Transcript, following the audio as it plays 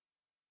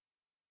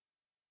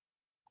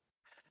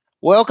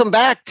Welcome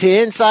back to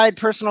Inside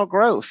Personal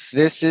Growth.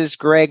 This is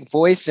Greg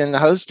Voisin, the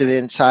host of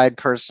Inside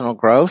Personal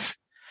Growth.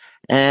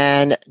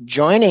 And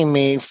joining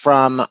me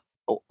from,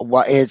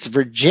 it's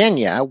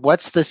Virginia.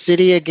 What's the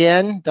city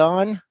again,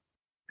 Don?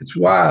 It's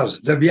Wise.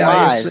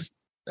 Wise.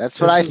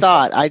 That's what I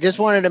thought. I just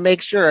wanted to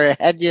make sure I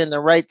had you in the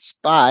right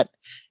spot.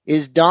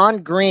 Is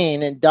Don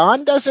Green. And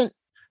Don doesn't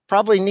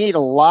probably need a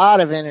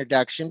lot of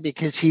introduction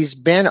because he's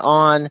been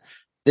on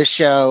the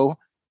show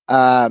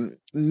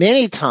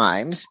many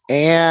times,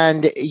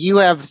 and you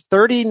have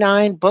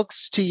 39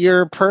 books to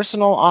your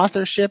personal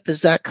authorship.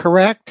 Is that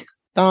correct,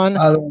 Don?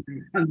 I don't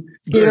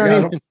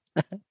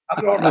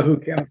know who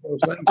counts those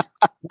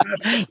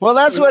things. Well,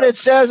 that's what it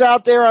says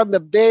out there on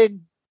the big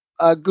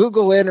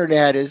Google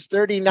internet is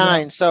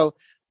 39. Yeah. So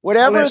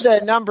whatever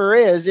the number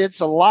is, it's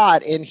a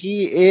lot. And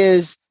he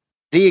is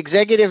the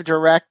executive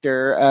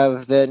director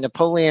of the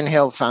Napoleon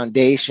Hill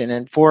Foundation.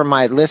 And for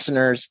my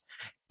listeners,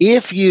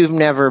 if you've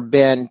never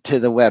been to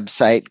the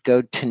website,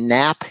 go to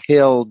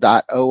naphill.org.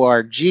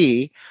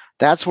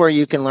 That's where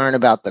you can learn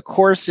about the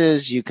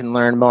courses. You can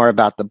learn more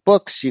about the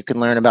books. You can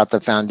learn about the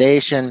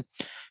foundation.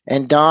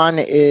 And Don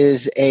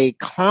is a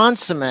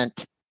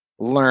consummate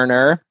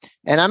learner.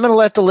 And I'm going to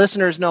let the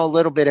listeners know a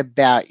little bit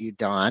about you,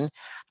 Don.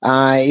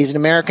 He's an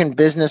American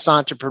business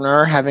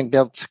entrepreneur, having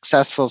built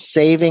successful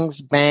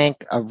savings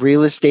bank, a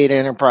real estate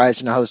enterprise,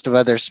 and a host of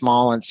other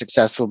small and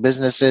successful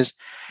businesses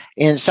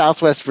in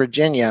Southwest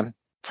Virginia,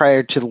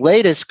 prior to the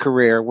latest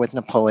career with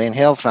Napoleon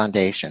Hill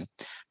Foundation,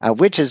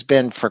 which has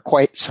been for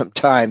quite some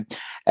time.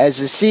 As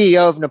the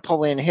CEO of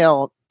Napoleon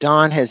Hill,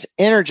 Don has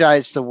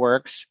energized the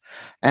works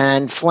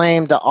and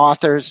flamed the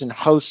authors and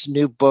hosts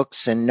new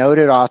books and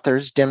noted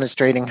authors,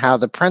 demonstrating how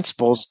the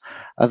principles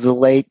of the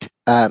late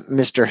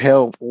Mr.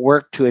 Hill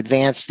worked to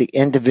advance the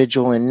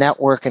individual and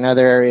network in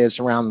other areas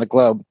around the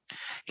globe.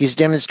 He's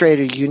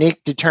demonstrated a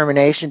unique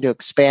determination to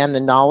expand the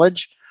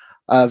knowledge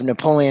of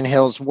Napoleon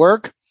Hill's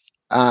work,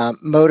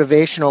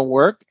 motivational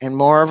work, and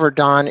moreover,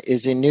 Don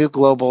is a new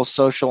global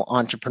social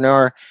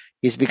entrepreneur.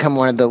 He's become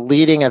one of the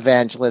leading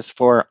evangelists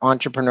for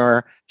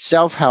entrepreneur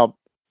self-help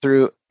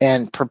through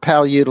and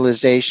propel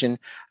utilization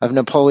of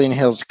Napoleon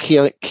Hill's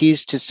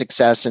keys to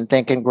success and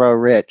Think and Grow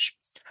Rich.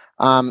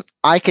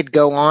 I could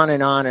go on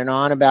and on and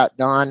on about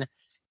Don.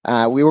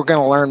 We were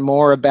going to learn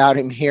more about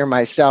him here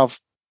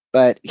myself,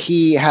 but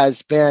he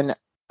has been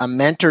a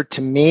mentor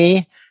to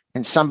me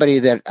and somebody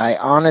that I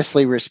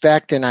honestly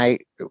respect and I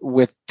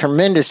with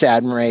tremendous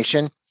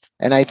admiration.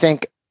 And I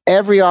think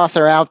every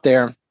author out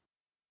there,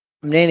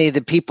 many of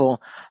the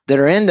people that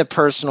are in the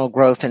personal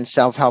growth and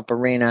self-help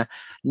arena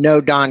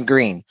know Don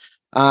Green.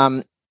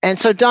 And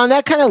so, Don,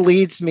 that kind of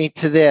leads me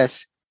to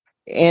this.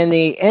 In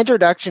the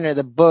introduction of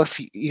the book,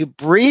 you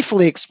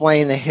briefly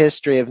explain the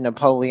history of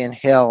Napoleon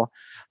Hill.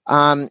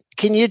 Can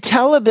you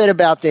tell a bit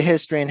about the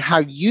history and how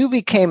you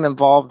became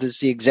involved as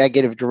the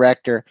executive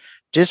director?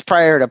 Just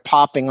prior to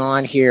popping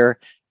on here,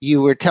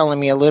 you were telling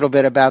me a little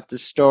bit about the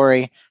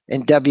story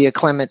in W.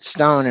 Clement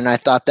Stone, and I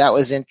thought that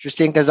was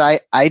interesting because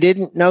I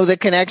didn't know the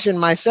connection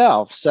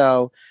myself.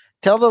 So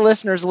tell the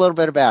listeners a little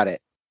bit about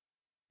it.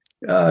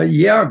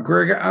 Yeah,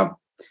 Greg,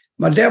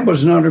 my dad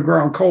was an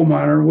underground coal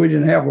miner, and we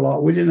didn't have a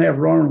lot. We didn't have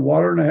running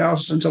water in the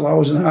house until I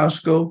was in high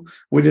school.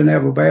 We didn't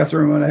have a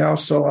bathroom in the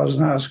house until I was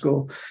in high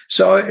school.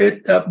 So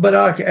but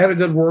I had a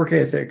good work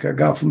ethic I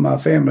got from my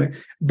family.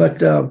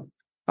 But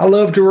I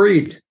love to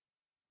read.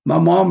 My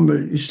mom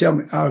used to tell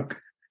me,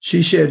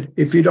 she said,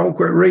 if you don't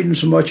quit reading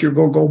so much, you're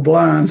going to go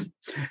blind.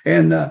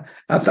 And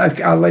I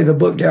think I lay the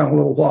book down a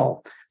little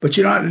while. But,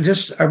 I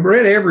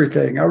read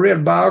everything. I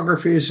read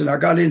biographies and I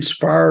got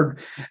inspired.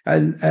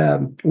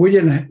 And we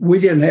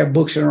didn't have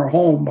books in our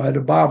home. I had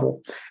a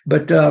Bible.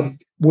 But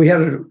we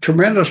had a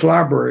tremendous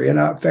library. And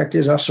in fact,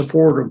 I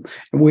support them.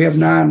 And we have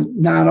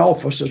nine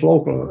offices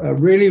local,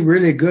 really,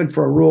 really good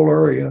for a rural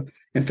area.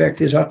 In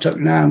fact, I took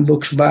 9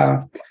 books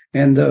by,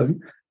 and the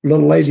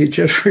little lady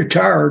just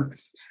retired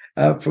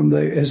as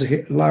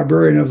a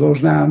librarian of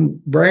those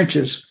 9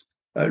 branches.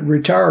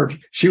 Retired.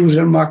 She was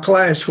in my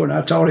class when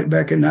I taught it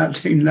back in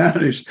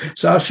 1990s.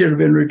 So I should have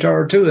been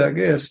retired too, I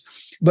guess.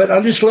 But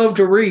I just love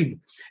to read.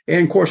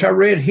 And of course, I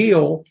read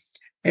Hill,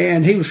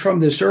 and he was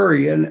from this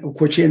area,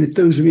 which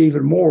enthused me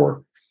even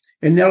more.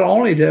 And not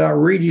only did I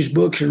read his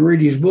books,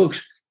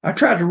 I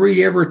tried to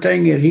read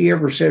everything that he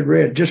ever said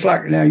read, just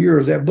like now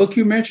yours. That book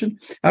you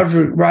mentioned, I was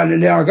writing it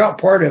down. I got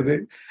part of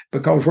it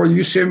because whether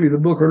you send me the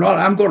book or not,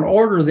 I'm going to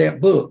order that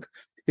book.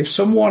 If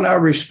someone I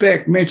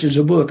respect mentions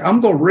a book,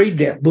 I'm going to read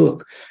that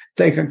book,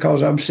 thinking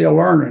because I'm still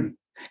learning.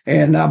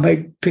 And I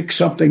may pick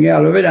something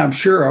out of it. I'm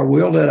sure I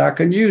will that I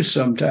can use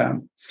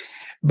sometime.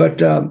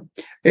 But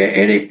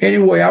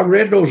anyway, I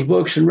read those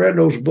books, and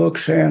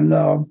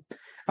I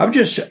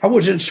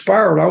was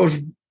inspired.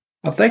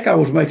 I think I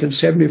was making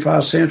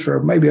 75 cents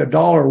or maybe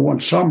 $1 one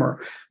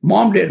summer.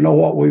 Mom didn't know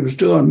what we was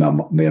doing,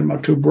 me and my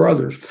 2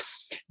 brothers.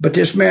 But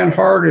this man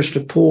hired us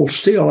to pull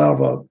steel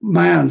out of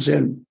mines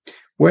in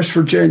West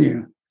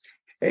Virginia.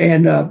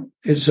 And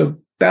it's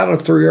about a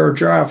 3-hour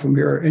drive from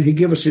here. And he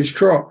gave us his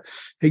truck.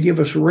 He gave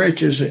us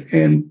wrenches,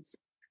 and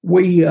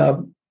we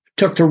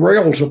took the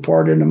rails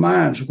apart in the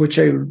mines, which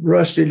they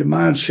rusted, the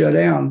mines shut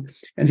down,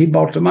 and he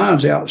bought the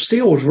mines out.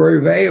 Steel was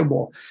very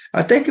valuable.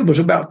 I think it was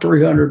about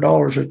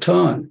 $300 a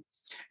ton.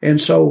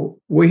 And so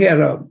we had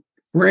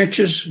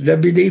wrenches,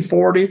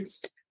 WD-40,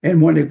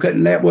 and when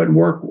that wouldn't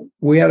work,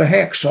 we had a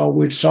hacksaw.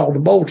 We'd saw the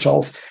bolts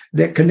off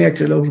that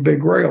connected those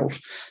big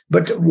rails.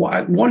 But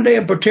one day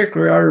in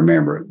particular, I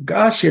remember,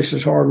 gosh, this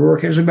is hard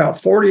work. It was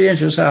about 40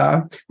 inches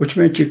high, which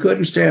meant you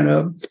couldn't stand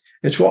up.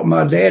 It's what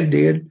my dad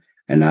did.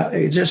 And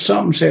it just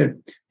something said,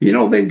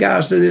 them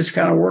guys do this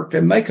kind of work,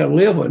 they make a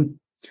living.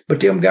 But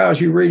them guys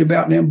you read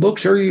about in them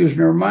books, they're using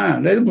their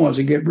mind. They're the ones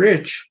that get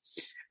rich.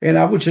 And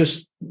I was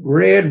just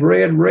read,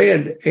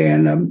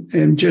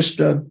 and just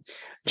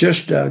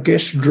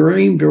guess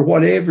dreamed or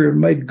whatever,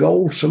 and made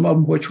gold, some of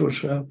them, which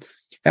was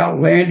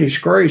outlandish,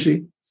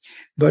 crazy.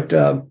 But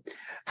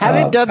how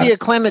did W.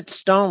 Clement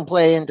Stone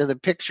play into the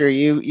picture?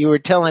 You were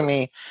telling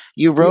me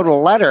you wrote a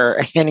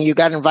letter and you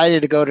got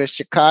invited to go to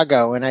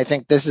Chicago, and I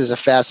think this is a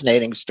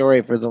fascinating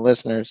story for the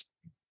listeners.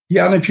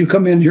 Yeah, and if you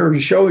come in here to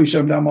show you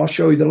sometime, I'll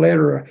show you the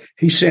letter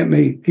he sent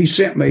me,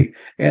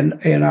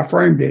 and I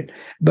framed it.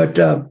 But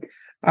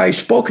I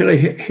spoke at a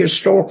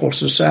historical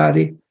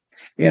society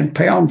in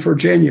Pound,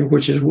 Virginia,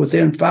 which is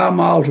within 5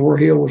 miles of where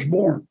Hill was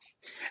born.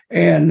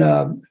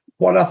 And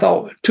what I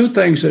thought, two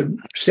things that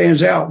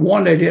stands out.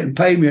 One, they didn't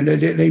pay me and they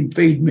didn't even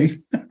feed me.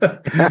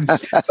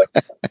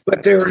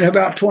 but there were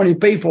about 20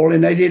 people,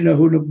 and they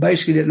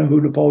basically didn't know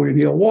who Napoleon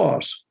Hill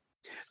was.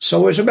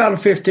 So it's about a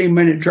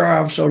 15-minute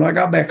drive. So when I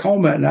got back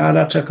home that night,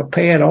 I took a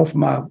pad off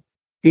my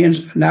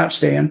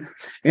nightstand,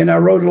 and I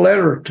wrote a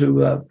letter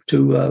to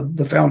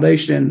the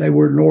foundation, and they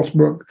were in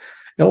Northbrook,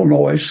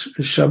 Illinois,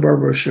 a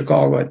suburb of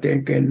Chicago, I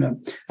think.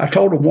 And I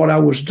told them what I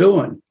was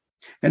doing.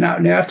 And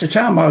now at the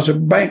time, I was a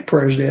bank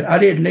president. I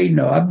didn't need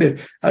I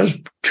was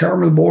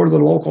chairman of the board of the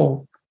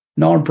local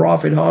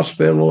nonprofit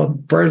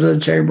hospital, president of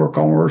the Chamber of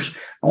Commerce,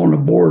 on the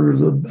board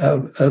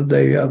of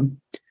the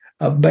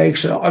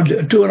banks,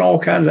 doing all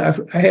kinds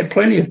of. I had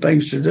plenty of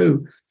things to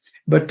do,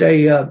 but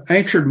they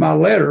answered my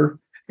letter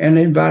and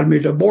they invited me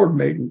to a board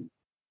meeting.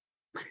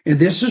 And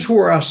this is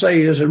where I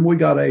say is, and we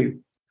got a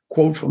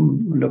quote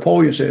from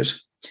Napoleon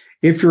says,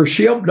 "If your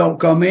ship don't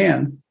come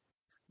in,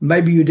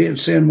 maybe you didn't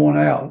send one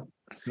out."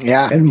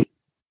 Yeah. And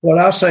what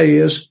I say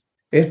is,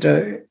 and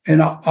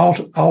I'll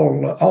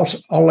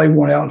lay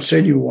one out and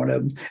send you one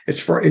of them.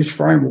 It's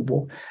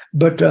frameable,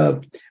 but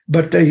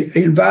they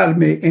invited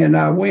me and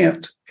I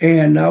went,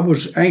 and I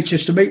was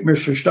anxious to meet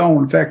Mr.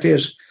 Stone. In fact,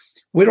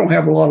 we don't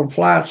have a lot of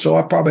flights, so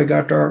I probably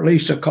got there at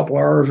least a couple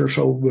of hours or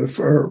so,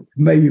 or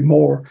maybe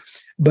more.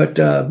 But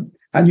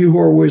I knew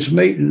where we was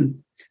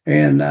meeting,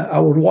 and I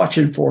was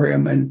watching for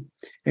him,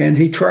 and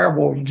he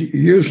traveled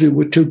usually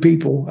with two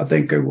people. I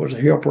think there was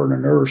a helper and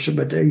a nurse,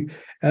 but they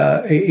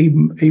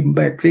even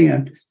back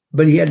then.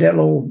 But he had that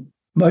little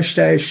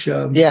mustache.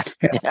 Yeah.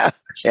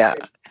 I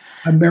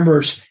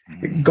remember his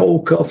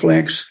gold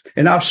cufflinks,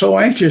 and I was so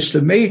anxious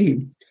to meet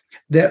him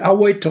that I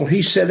wait till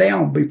he sat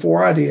down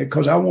before I did,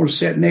 because I want to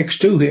sit next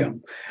to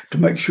him to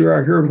make sure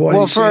I heard what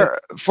he said.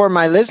 For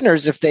my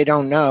listeners, if they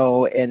don't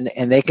know, and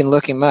they can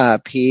look him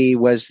up, he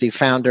was the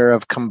founder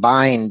of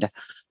Combined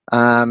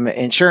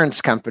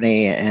Insurance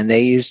Company, and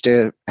they used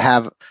to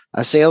have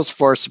a sales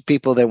force of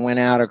people that went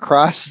out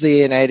across the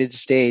United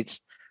States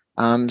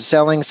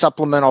selling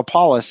supplemental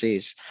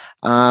policies.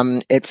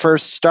 It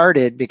first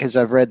started, because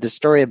I've read the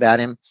story about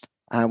him,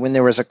 when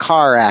there was a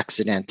car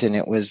accident, and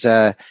it was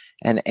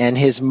and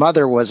his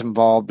mother was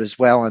involved as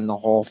well in the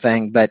whole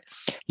thing. But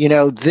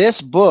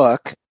this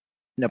book,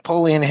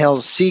 Napoleon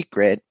Hill's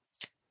Secret,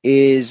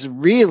 is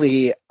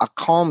really a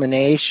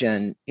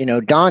culmination.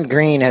 Don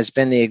Green has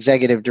been the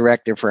executive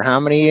director for how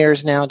many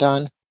years now,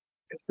 Don?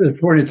 It's the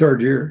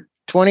 23rd year.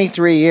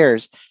 23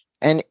 years.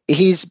 And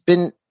he's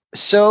been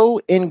so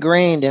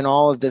ingrained in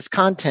all of this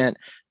content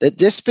that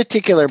this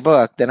particular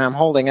book that I'm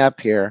holding up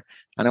here,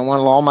 and I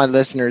want all my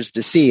listeners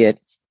to see it,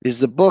 is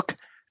the book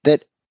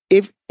that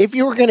if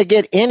you were going to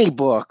get any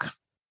book,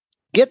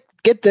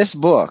 get this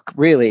book,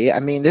 really. I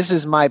mean, this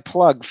is my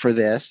plug for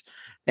this.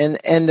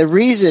 And the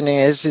reason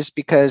is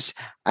because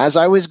as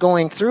I was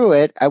going through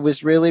it, I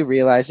was really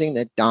realizing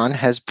that Don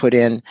has put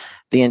in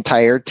the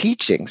entire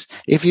teachings.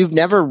 If you've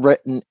never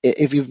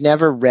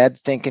read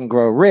Think and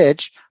Grow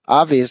Rich,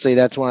 obviously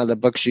that's one of the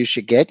books you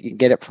should get. You can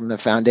get it from the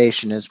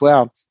foundation as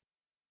well.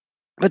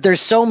 But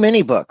there's so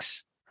many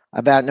books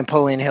about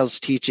Napoleon Hill's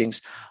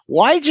teachings.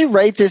 Why did you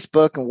write this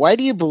book, and why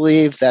do you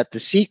believe that The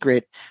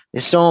Secret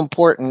is so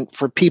important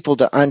for people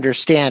to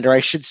understand, or I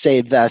should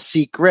say the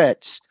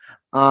secrets?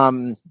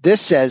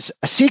 This says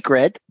a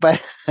secret, but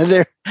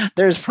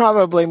there's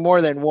probably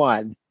more than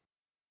one.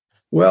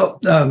 Well,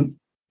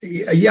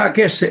 yeah, I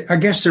guess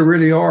there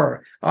really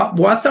are.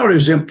 I thought it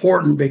was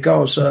important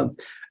because,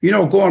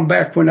 going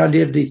back when I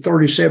did the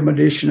 37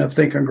 edition of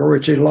Think and Grow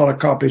Rich, a lot of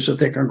copies of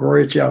Think and Grow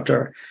Rich out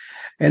there.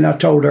 And I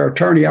told our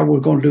attorney I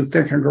was going to do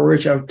Think and Grow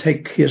Rich. I would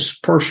take his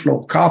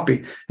personal copy,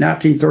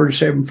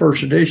 1937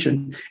 first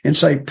edition, and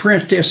say,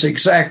 print this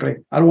exactly.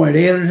 I don't want it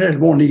edited. I don't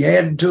want it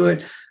added to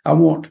it.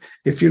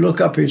 If you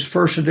look up his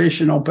first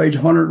edition on page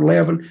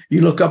 111,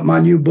 you look up my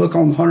new book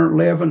on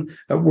 111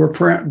 that we're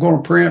going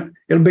to print,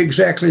 it'll be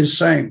exactly the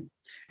same.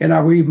 And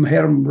I've even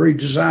had them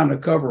redesign the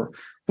cover.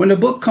 When the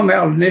book come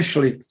out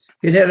initially,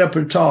 it had up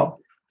at the top,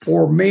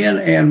 for men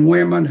and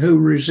women who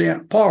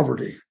resent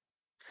poverty.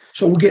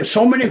 So we get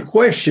so many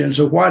questions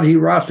of why did he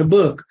write the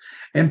book?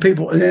 And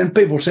then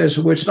people says,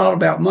 well, it's not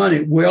about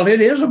money. Well, it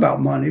is about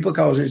money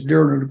because it's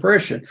during the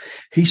Depression.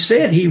 He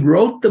said he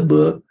wrote the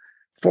book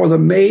for the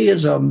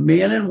millions of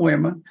men and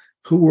women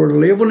who were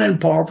living in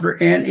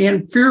poverty and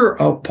in fear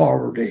of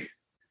poverty,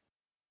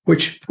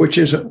 which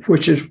is a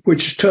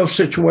tough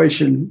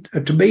situation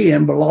to be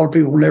in, but a lot of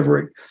people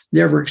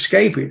never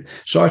escape it.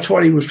 So that's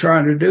what he was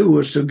trying to do,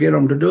 was to get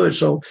them to do it.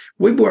 So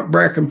we went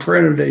back and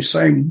printed the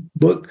same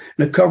book.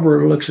 The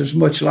cover looks as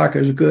much like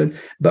as good,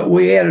 but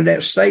we added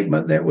that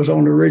statement that was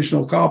on the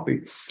original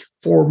copy,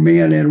 for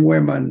men and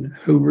women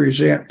who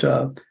resent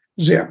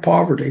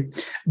poverty.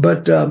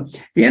 But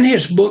in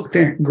his book,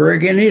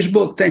 Greg,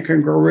 Think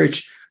and Grow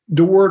Rich,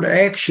 the word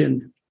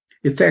action,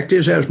 in fact,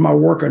 is as my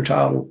working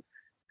title,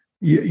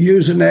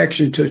 using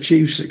action to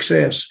achieve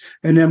success.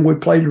 And then we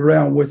played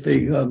around with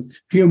the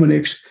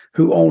Humanics,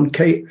 who own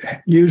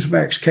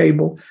Newsmax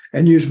Cable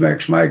and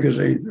Newsmax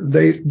Magazine.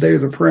 They're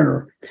the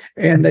printer.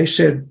 And they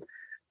said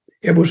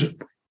it was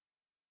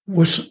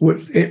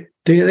to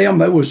them,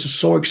 they was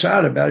so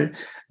excited about it.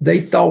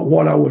 They thought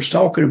what I was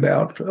talking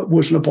about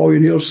was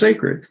Napoleon Hill's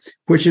secret,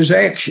 which is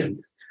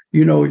action.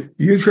 You know,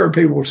 you've heard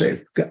people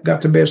say, got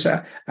the best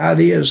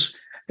ideas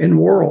in the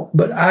world,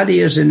 but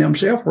ideas in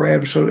themselves are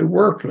absolutely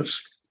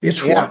worthless.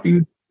 It's what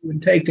you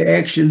take the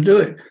action to do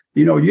it.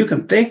 You know, you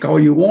can think all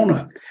you want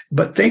to,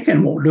 but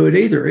thinking won't do it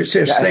either. It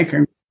says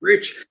thinking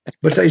rich,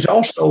 but there's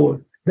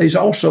also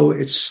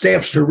it's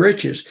steps to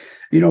riches.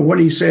 You know, when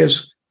he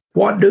says,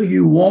 what do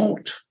you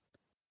want?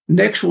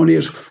 Next one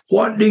is,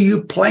 what do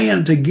you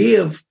plan to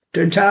give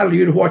to entitle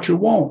you to what you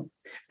want?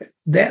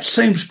 That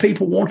seems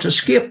people want to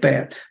skip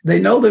that. They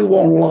know they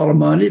want a lot of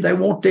money. They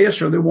want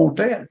this or they want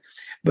that.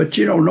 But,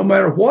 you know, no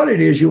matter what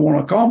it is you want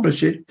to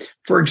accomplish it.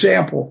 For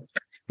example,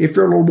 if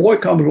your little boy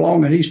comes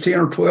along and he's 10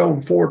 or 12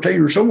 or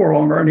 14 or somewhere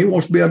along there and he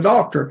wants to be a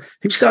doctor,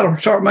 he's got to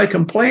start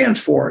making plans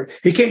for it.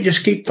 He can't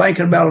just keep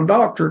thinking about a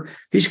doctor.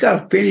 He's got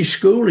to finish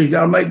school. He's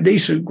got to make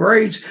decent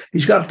grades.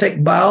 He's got to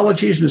take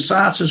biologies and the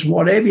sciences and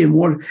whatever.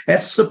 And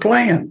that's the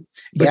plan.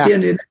 But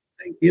then it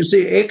is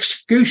the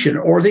execution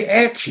or the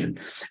action.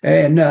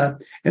 And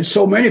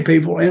so many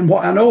people, and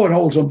what I know what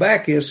holds them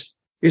back is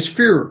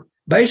fear.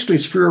 Basically,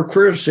 it's fear of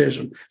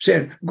criticism.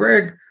 Said,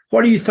 Greg,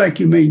 what do you think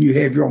you mean you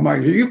have your own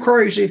magazine? Are you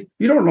crazy?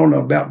 You don't know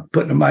nothing about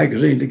putting a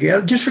magazine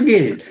together. Just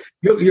forget it.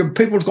 Your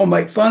people's going to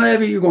make fun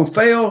of you. You're going to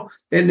fail,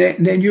 and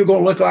then you're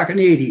going to look like an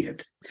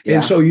idiot. Yeah.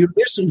 And so you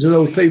listen to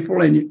those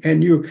people,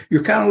 and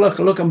you're kind of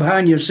looking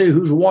behind you and see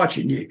who's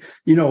watching you.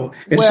 You know.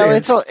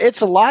 Well,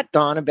 it's a lot,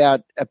 Don,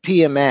 about a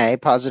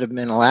PMA, positive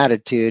mental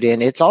attitude,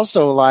 and it's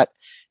also a lot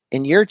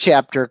in your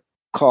chapter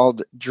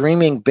called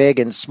Dreaming Big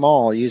and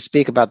Small. You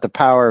speak about the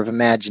power of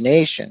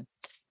imagination.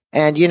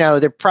 And, you know,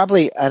 they're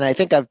probably, and I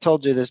think I've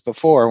told you this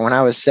before, when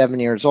I was 7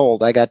 years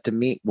old, I got to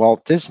meet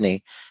Walt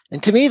Disney.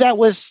 And to me, that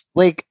was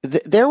like,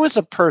 there was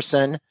a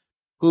person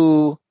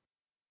who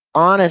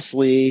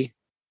honestly,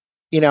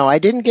 you know, I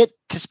didn't get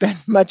to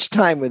spend much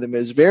time with him. It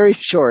was very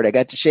short. I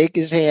got to shake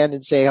his hand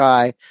and say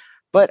hi.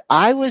 But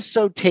I was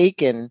so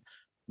taken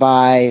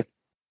by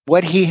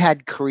what he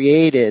had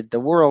created, the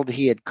world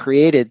he had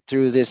created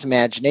through this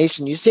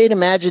imagination. You say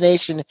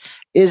imagination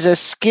is a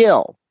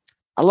skill.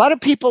 A lot of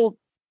people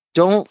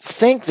don't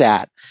think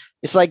that.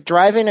 It's like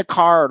driving a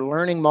car or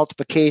learning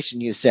multiplication,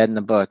 you said in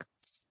the book.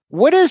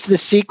 What is the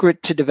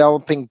secret to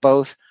developing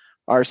both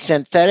our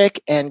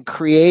synthetic and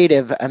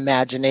creative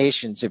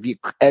imaginations,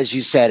 as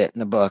you said it in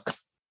the book?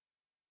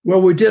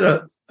 Well, we did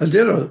an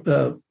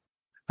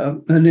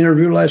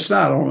interview last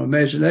night on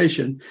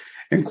imagination,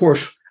 and of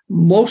course,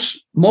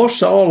 most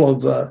all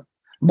of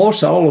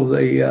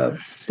the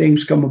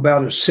things come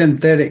about as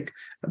synthetic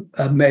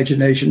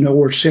imagination. In other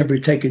words, simply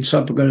taking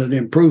something and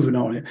improving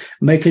on it,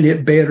 making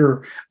it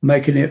better,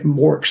 making it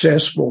more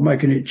accessible,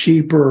 making it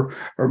cheaper,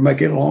 or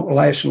making it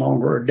last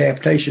longer,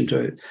 adaptation to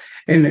it.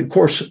 And of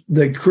course,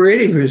 the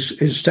creative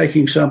is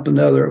taking something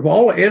other. Of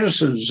all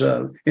Edison's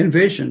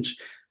inventions,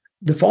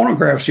 the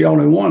phonograph's the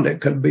only one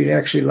that could be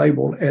actually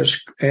labeled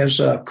as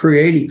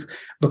creative,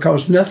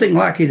 because nothing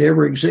like it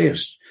ever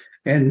exists.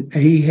 And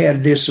he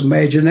had this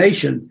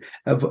imagination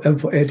of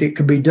it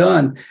could be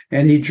done.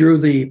 And he drew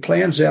the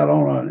plans out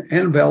on an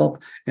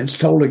envelope and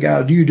told the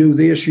guy, you do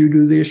this, you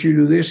do this, you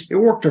do this. It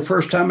worked the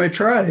first time they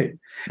tried it.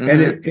 Mm-hmm.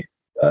 And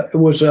it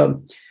was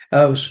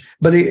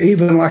but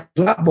even like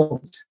light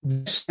bulb,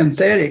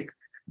 synthetic,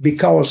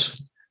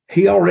 because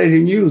he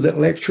already knew that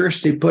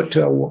electricity put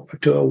to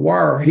a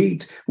wire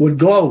heat would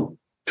glow.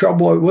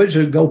 Trouble was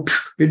it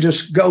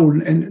just go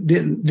and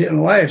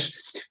didn't last.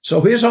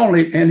 So his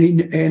only, and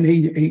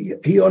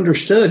he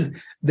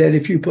understood that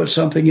if you put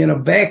something in a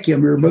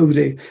vacuum, you remove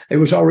it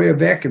was already a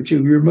vacuum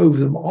tube, you remove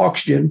the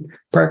oxygen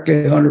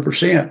practically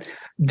 100%.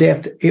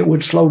 that it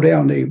would slow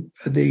down the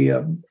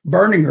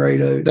burning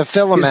rate. The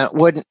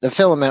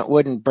filament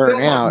wouldn't burn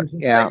out.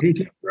 Yeah.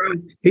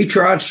 He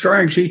tried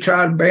strings. He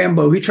tried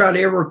bamboo. He tried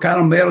every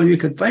kind of metal you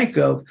could think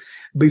of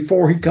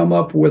before he come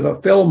up with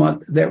a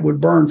filament that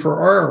would burn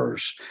for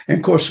hours. And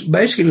of course,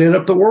 basically lit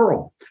up the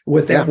world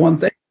with that one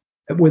thing.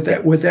 With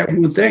that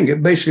one thing,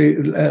 it basically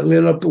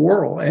lit up the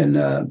world. And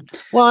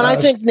I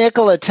think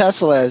Nikola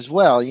Tesla as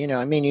well. You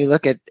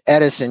look at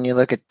Edison, you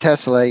look at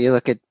Tesla, you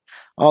look at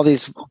all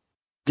these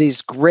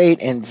great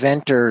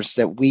inventors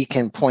that we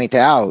can point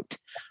out.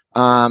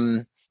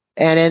 And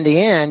in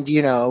the end,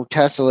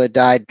 Tesla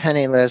died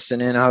penniless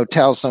and in a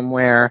hotel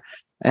somewhere.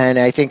 And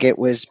I think it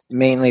was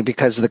mainly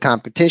because of the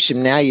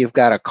competition. Now you've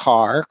got a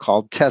car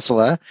called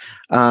Tesla.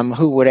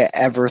 Who would have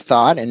ever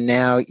thought? And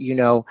now,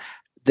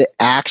 this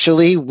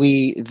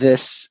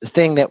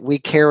thing that we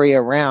carry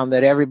around,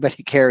 that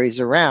everybody carries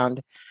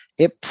around,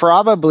 it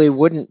probably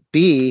wouldn't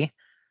be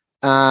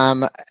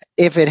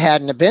if it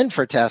hadn't have been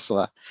for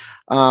Tesla.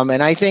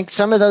 And I think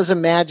some of those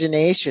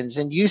imaginations,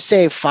 and you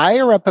say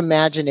fire up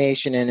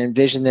imagination and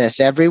envision this.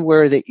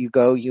 Everywhere that you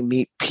go, you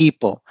meet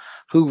people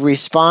who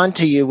respond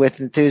to you with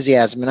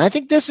enthusiasm. And I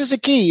think this is a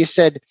key. You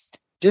said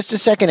just a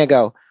second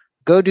ago,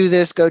 go do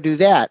this, go do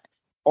that.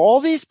 All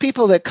these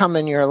people that come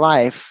in your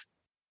life,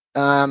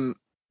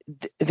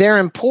 they're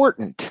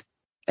important,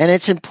 and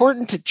it's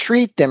important to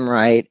treat them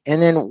right.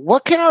 And then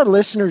what can our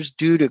listeners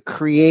do to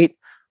create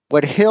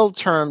what Hill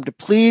termed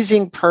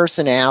pleasing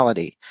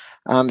personality?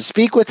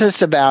 Speak with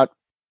us about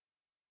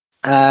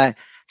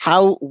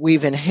how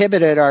we've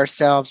inhibited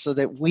ourselves so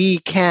that we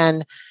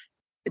can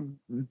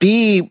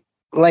be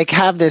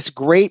have this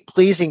great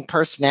pleasing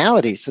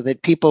personality so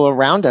that people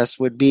around us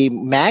would be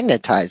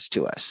magnetized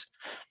to us.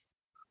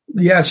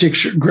 Yeah,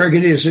 Greg,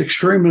 it is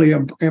extremely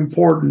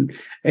important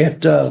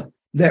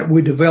that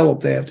we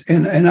develop that.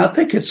 And I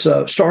think it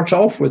starts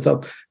off with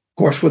of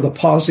course, with a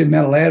positive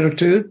mental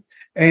attitude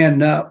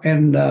and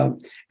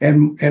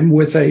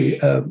with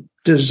a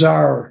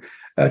desire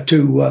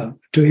to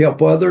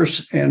help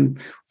others. And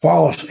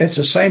while at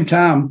the same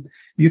time,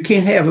 you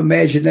can't have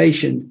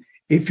imagination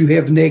if you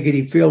have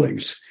negative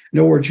feelings. In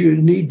other words, you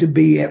need to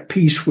be at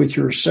peace with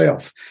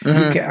yourself.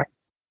 Mm-hmm.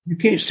 You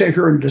can't sit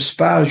here and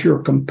despise your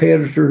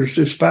competitors,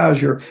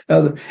 despise your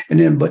other, and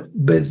then but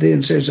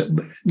then says,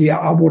 yeah,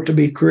 I want to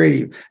be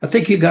creative. I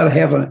think you got to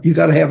have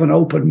an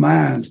open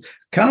mind,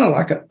 kind of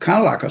like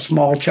a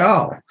small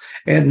child,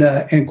 and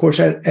of course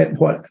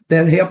what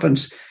that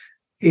happens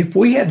if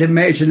we had the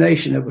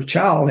imagination that a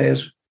child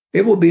has,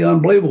 it would be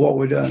unbelievable what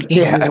we've done.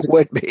 Yeah, it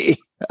would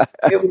be.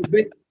 It would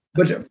be.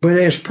 But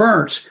as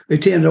parents, they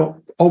tend to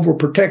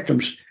overprotect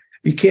them.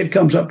 Your kid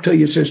comes up to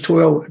you and says,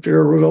 12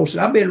 years old,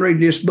 I've been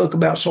reading this book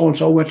about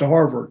so-and-so went to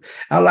Harvard.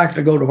 I'd like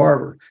to go to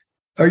Harvard.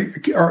 Or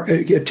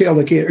tell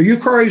the kid, are you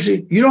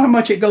crazy? You know how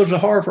much it goes to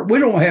Harvard? We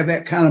don't have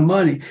that kind of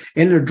money.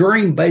 And the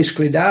dream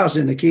basically dies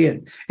in the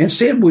kid.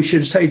 Instead, we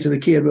should say to the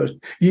kid,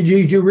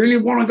 you really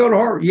want to go to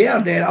Harvard?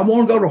 Yeah, Dad, I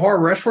want to go to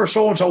Harvard. That's where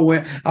so-and-so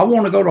went. I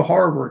want to go to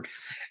Harvard.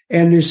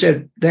 And he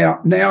said,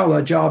 now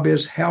the job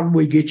is, how do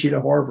we get you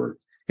to Harvard?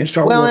 And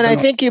I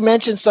think you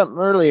mentioned something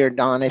earlier,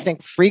 Don. I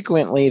think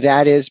frequently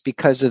that is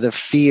because of the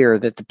fear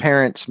that the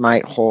parents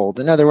might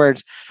hold. In other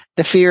words,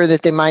 the fear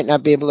that they might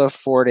not be able to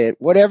afford it,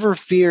 whatever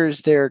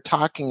fears they're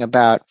talking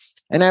about.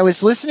 And I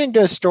was listening to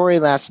a story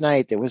last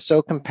night that was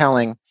so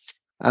compelling.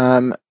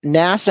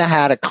 NASA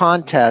had a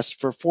contest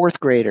for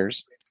fourth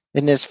graders.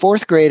 And this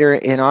fourth grader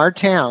in our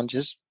town,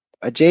 just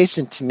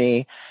adjacent to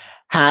me,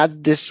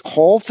 had this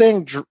whole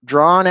thing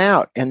drawn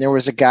out. And there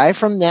was a guy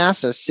from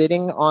NASA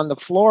sitting on the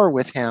floor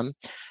with him.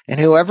 And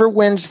whoever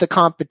wins the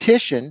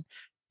competition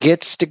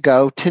gets to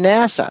go to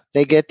NASA.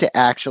 They get to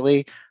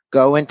actually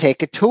go and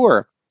take a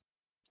tour.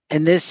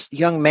 And this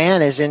young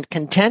man is in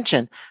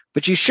contention.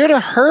 But you should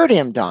have heard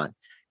him, Don.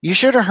 You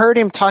should have heard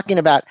him talking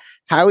about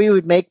how he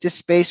would make this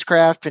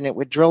spacecraft and it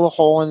would drill a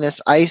hole in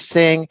this ice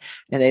thing.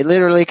 And they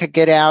literally could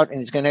get out and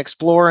he's going to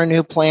explore a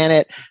new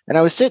planet. And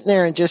I was sitting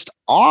there in just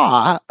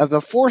awe of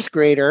a fourth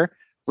grader,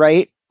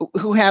 right,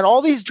 who had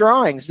all these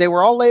drawings. They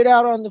were all laid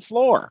out on the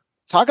floor.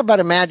 Talk about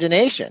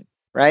imagination.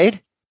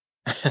 Right?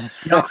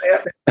 No,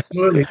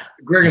 absolutely.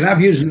 Greg, and I've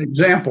used an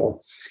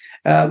example.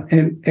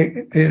 And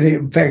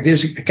in fact,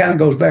 it kind of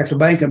goes back to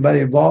banking by the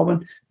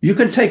involvement. You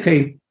can take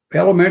a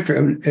elementary,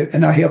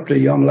 and I helped a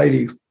young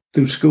lady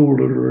through school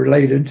that are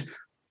related, a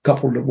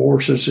couple of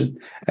divorces, and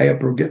I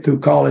helped her get through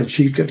college.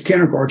 She got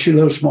kindergarten. She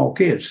loves small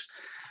kids.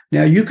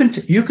 Now you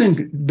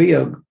can be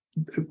a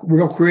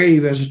real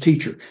creative as a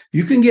teacher.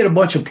 You can get a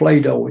bunch of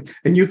Play-Doh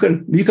and you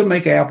can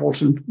make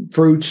apples and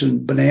fruits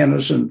and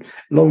bananas and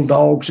little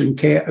dogs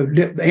and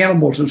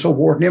animals and so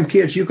forth. And them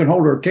kids, you can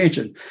hold their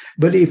attention.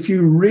 But if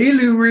you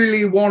really,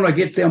 really want to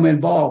get them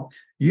involved,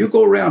 you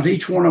go around to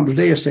each one of them's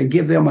desk and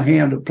give them a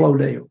hand of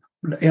Play-Doh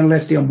and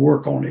let them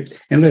work on it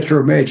and let their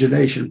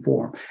imagination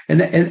form.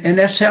 And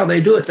that's how they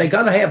do it. They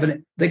got to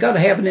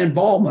have an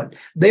involvement.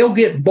 They'll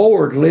get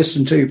bored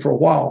listening to you for a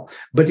while,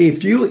 but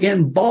if you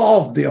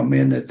involve them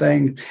in the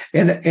thing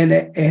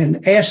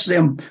and ask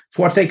them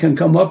what they can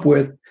come up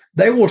with,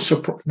 They will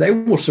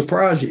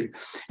surprise you.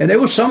 And there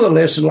was some of the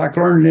lessons like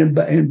learning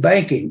in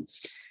banking.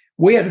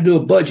 We had to do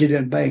a budget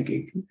in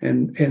banking.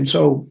 And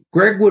so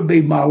Greg would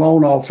be my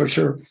loan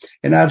officer.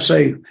 And I'd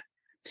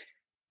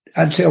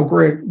tell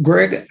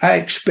Greg, I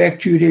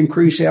expect you to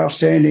increase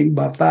outstanding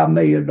by $5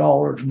 million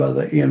by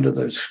the end of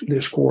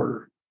this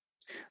quarter.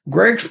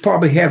 Greg's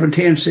probably having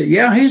tendency,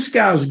 yeah, his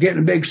guy's getting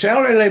a big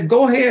salary. Like,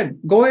 go ahead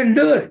and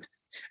do it.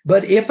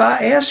 But if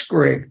I ask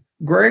Greg,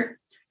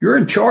 you're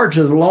in charge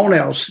of the loan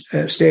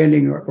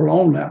outstanding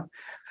loan now,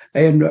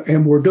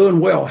 and we're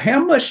doing well.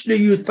 How much do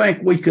you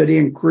think we could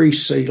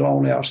increase the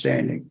loan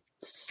outstanding?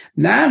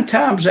 9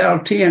 times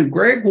out of 10,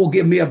 Greg will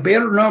give me a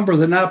better number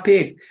than I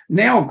pick.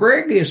 Now,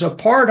 Greg is a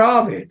part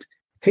of it.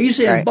 He's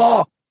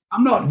involved.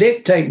 I'm not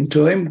dictating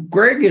to him.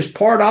 Greg is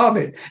part of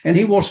it, and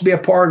he wants to be a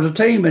part of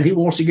the team, and he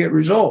wants to get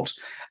results.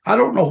 I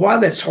don't know why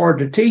that's hard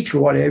to teach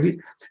or what have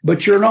you,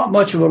 but you're not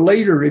much of a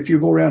leader if you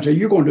go around and say,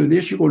 you're going to do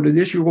this, you're going to do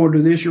this, you're going to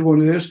do this, you're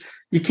going to do this.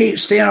 You can't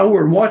stand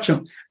over and watch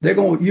them. You're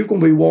going to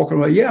be walking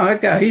away. Yeah,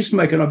 that guy, he's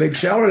making a big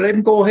salary. Let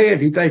him go ahead.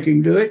 He think he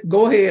can do it.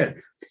 Go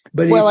ahead.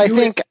 But I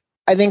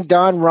think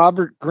Don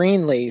Robert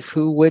Greenleaf,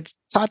 who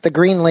taught the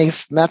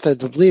Greenleaf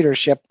method of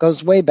leadership,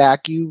 goes way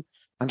back.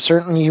 I'm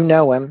certain you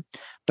know him.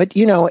 But,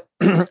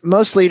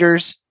 most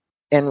leaders,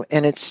 and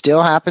it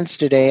still happens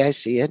today, I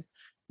see it,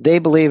 they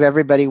believe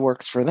everybody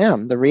works for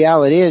them. The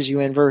reality is you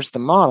inverse the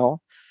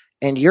model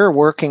and you're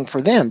working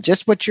for them.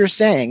 Just what you're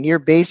saying. You're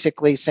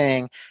basically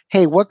saying,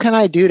 hey, what can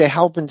I do to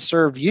help and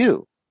serve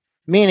you?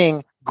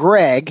 Meaning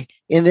Greg,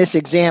 in this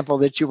example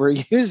that you were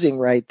using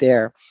right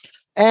there.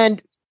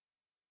 And,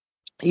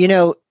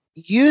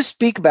 you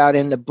speak about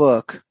in the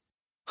book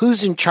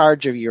who's in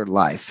charge of your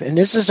life. And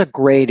this is a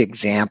great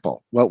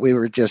example, what we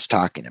were just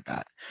talking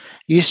about.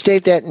 You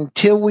state that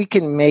until we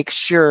can make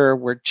sure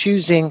we're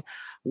choosing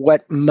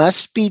what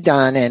must be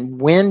done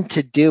and when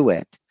to do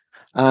it,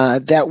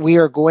 that we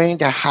are going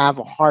to have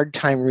a hard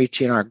time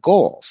reaching our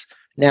goals.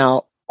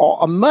 Now,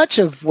 much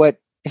of what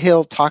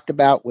Hill talked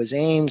about was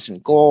aims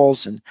and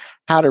goals and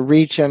how to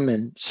reach them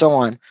and so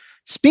on.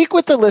 Speak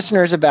with the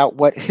listeners about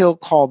what Hill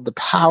called the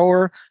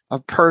power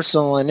of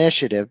personal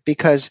initiative,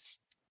 because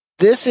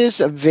this is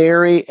a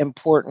very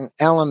important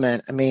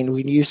element. I mean,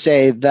 when you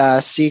say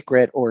the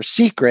secret or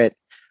secret,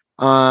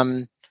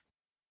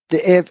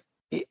 if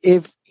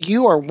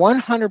you are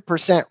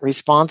 100%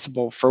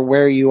 responsible for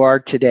where you are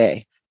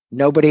today,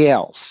 nobody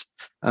else,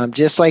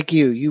 just like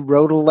you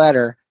wrote a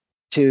letter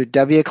to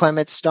W.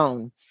 Clement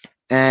Stone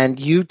and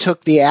you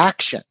took the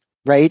action,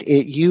 right?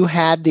 You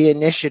had the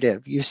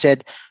initiative. You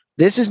said,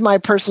 this is my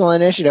personal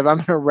initiative. I'm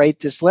going to write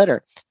this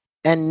letter.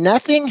 And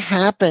nothing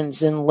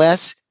happens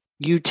unless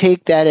you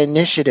take that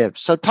initiative.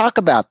 So talk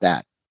about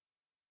that.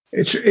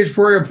 It's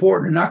very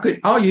important, and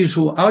I'll use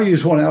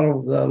one out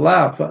of the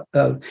life.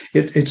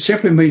 It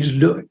simply means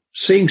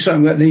seeing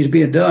something that needs to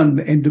be done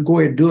and to go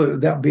ahead and do it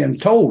without being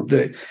told to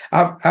do it.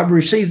 I've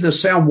received the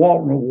Sam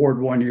Walton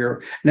Award one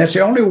year, and that's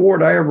the only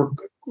award I ever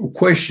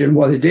questioned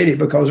why they did it,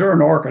 because they're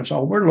in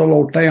Arkansas. We're in a little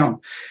old town.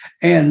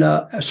 And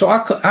so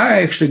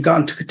I actually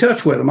got into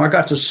touch with them. I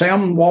got the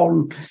Sam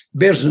Walton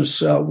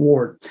Business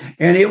Award,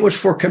 and it was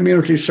for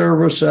community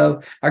service.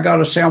 I got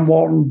a Sam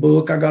Walton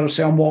book. I got a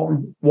Sam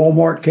Walton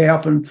Walmart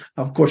cap, and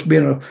of course,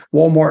 being a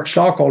Walmart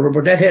stockholder,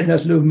 but that had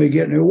nothing to do with me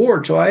getting the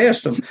award. So I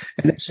asked them,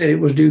 and they said it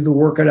was due to the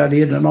work that I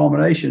did and the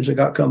nominations that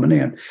got coming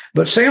in.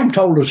 But Sam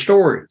told a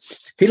story.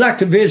 He liked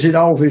to visit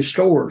all of his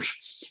stores.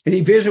 And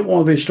he visited one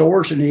of his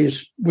stores, and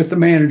he's with the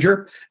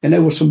manager, and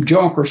there was some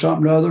junk or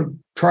something or other,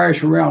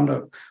 trash around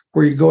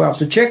where you go out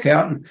to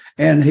checkout.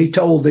 And he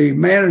told the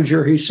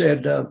manager, he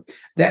said,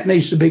 that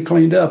needs to be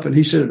cleaned up. And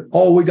he said,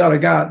 oh, we got a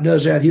guy that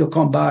does that. He'll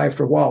come by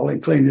after a while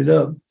and clean it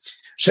up.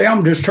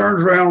 Sam just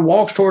turns around,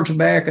 walks towards the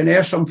back, and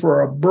asks them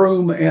for a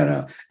broom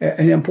and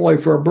an employee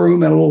for a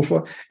broom and a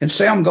little, and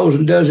Sam goes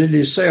and does it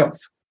himself.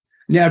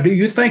 Now, do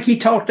you think he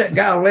taught that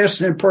guy a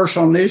lesson in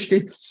personal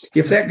initiative?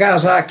 If that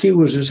guy's IQ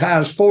was as high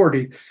as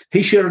 40,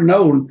 he should have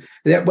known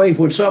that way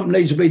when something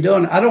needs to be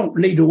done. I don't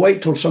need to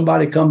wait till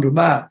somebody comes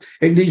by.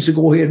 It needs to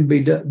go ahead and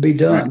be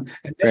done. Right.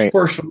 And that's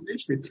personal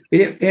initiative.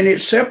 And it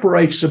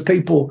separates the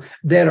people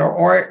that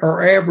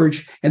are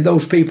average and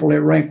those people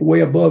that rank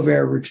way above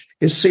average.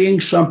 Is seeing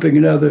something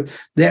another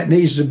that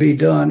needs to be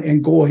done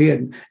and go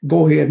ahead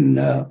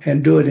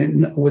and do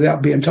it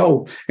without being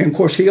told. And of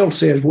course, Hill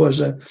says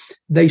was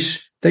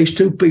these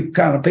two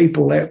kind of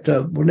people that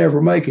will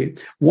never make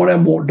it. One of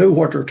them won't do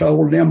what they're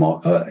told,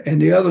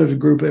 and the other is a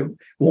group that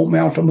won't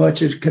amount to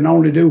much, is can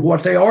only do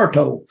what they are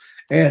told.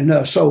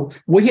 And so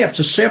we have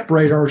to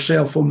separate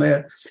ourselves from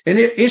that. And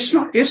it's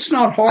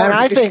not hard. And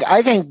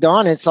I think,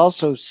 Don, it's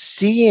also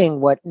seeing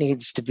what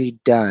needs to be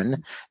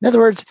done. In other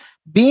words,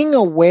 being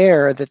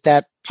aware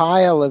that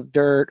pile of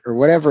dirt or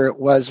whatever it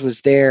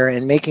was there,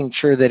 and making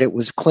sure that it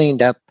was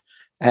cleaned up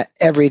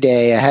every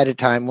day ahead of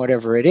time,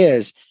 whatever it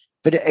is.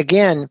 But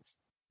again,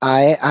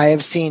 I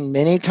have seen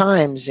many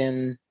times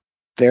in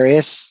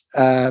various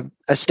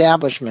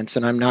establishments,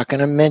 and I'm not going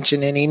to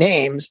mention any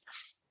names,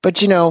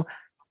 but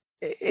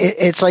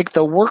it's like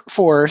the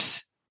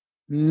workforce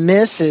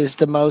misses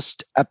the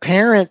most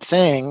apparent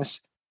things.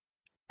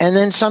 And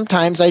then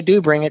sometimes I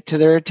do bring it to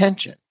their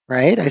attention,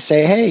 right? I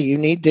say,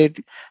 hey,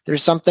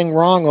 there's something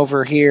wrong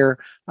over here.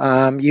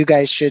 You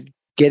guys should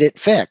get it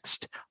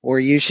fixed, or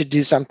you should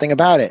do something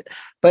about it.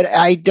 But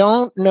I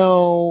don't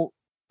know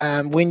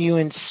when you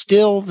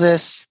instill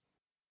this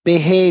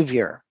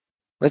behavior,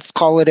 let's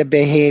call it a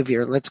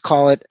behavior, let's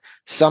call it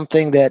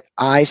something that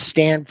I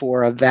stand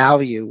for, a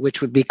value,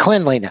 which would be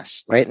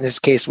cleanliness, right? In this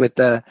case with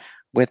the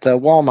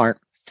Walmart,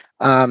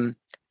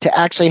 to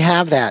actually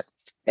have that.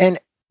 And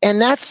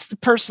that's the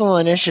personal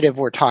initiative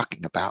we're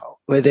talking about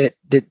with it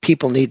that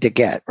people need to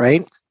get,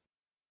 right?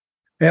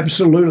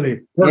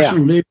 Absolutely.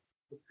 Personally,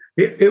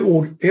 it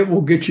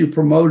will get you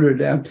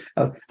promoted.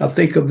 I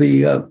think of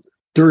the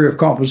theory of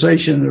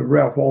compensation of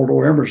Ralph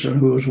Waldo Emerson,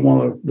 who was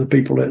one of the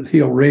people that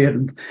Hill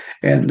read,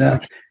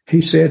 and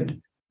he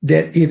said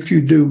that if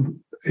you're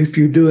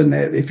doing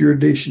that, if you're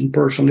addition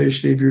personal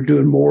initiative, you're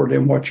doing more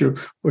than what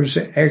is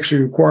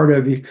actually required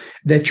of you,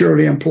 that your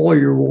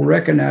employer will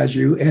recognize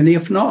you, and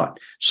if not,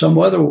 some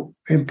other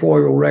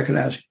employer will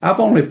recognize you. I've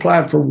only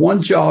applied for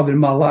one job in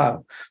my life,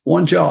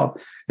 one job,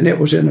 and it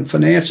was in the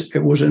finance.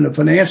 It was in the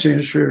finance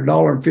industry,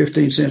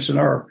 $1.15 an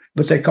hour,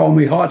 but they called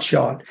me hot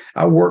shot.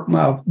 I worked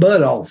my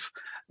butt off,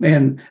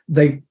 and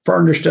they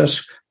furnished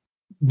us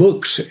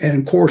books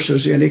and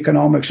courses in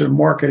economics and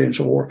marketing and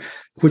so forth,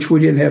 which we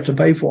didn't have to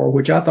pay for,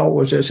 which I thought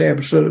was just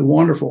absolutely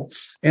wonderful.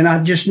 And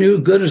I just knew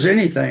good as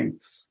anything.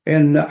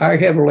 And I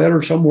have a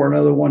letter somewhere or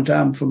another one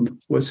time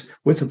with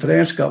the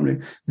finance company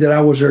that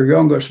I was their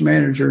youngest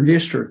manager in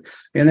history.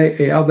 And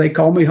they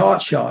call me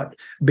hot shot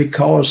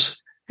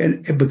because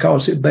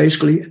it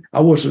basically, I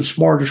wasn't the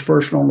smartest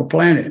person on the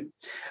planet,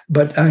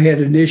 but I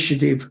had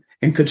initiative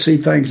and could see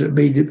things that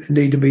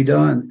need to be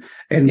done.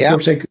 And of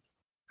course, they could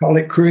call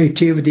it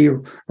creativity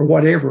or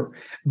whatever,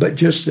 but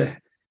just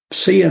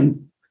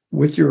seeing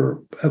with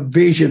your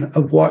vision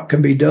of what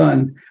can be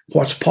done,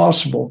 what's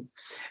possible,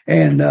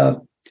 and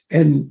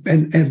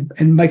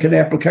make an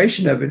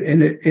application of it,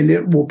 and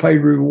it will pay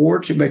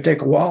rewards. It may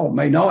take a while, it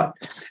may not.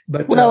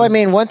 But I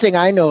mean, one thing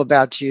I know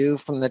about you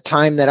from the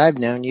time that I've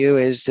known you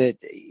is that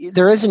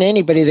there isn't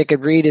anybody that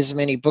could read as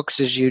many books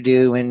as you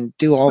do and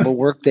do all the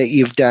work that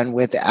you've done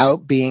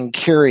without being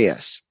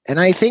curious. And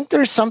I think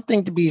there's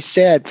something to be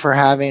said for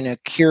having a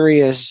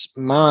curious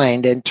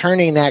mind and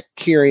turning that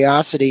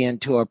curiosity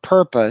into a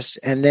purpose,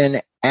 and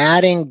then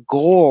adding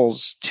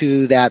goals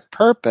to that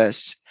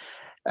purpose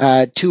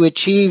to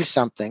achieve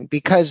something,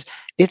 because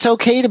it's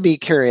okay to be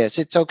curious.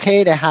 It's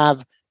okay to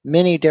have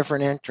many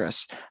different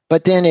interests.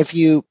 But then if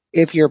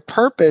your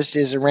purpose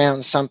is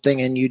around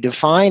something and you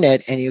define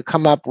it and you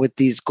come up with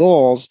these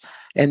goals,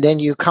 and then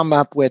you come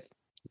up with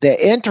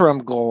the interim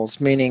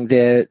goals, meaning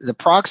the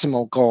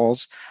proximal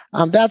goals,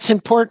 that's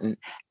important.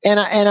 And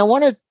I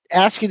want to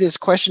ask you this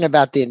question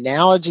about the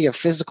analogy of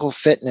physical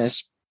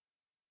fitness.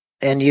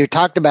 And you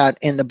talked about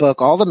in the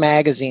book all the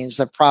magazines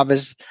that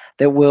promise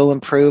that will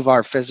improve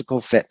our physical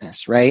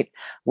fitness, right?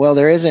 Well,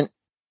 there isn't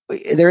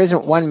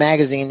one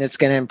magazine that's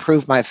going to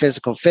improve my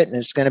physical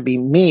fitness. It's going to be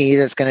me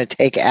that's going to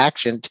take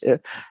action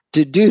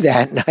to do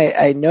that. And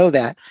I know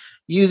that.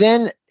 You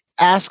then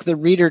ask the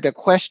reader to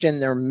question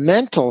their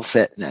mental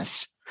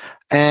fitness.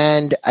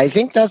 And I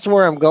think that's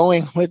where I'm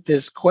going with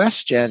this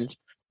question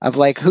of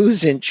like,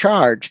 who's in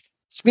charge?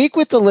 Speak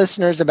with the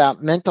listeners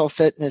about mental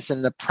fitness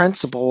and the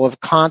principle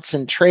of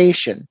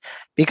concentration,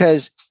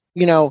 because,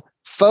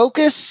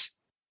 focus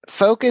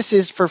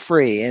is for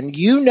free. And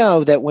you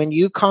know that when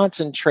you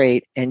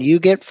concentrate and you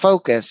get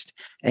focused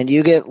and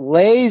you get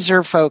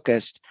laser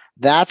focused,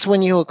 that's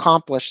when you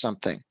accomplish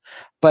something.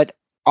 But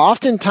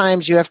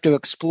oftentimes you have to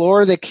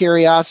explore the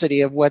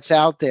curiosity of what's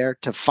out there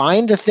to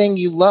find the thing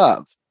you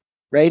love,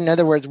 right? In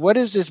other words, what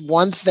is this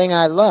one thing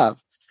I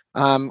love?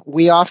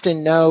 We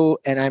often know,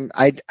 and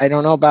I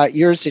don't know about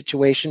your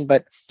situation,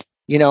 but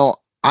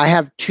I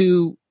have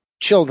two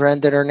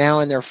children that are now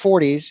in their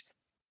 40s,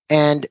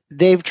 and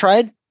they've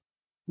tried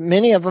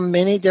many of them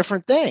many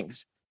different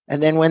things.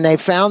 And then when they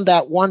found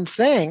that one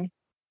thing,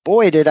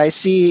 boy, did I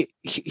see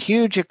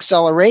huge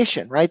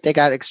acceleration, right? They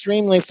got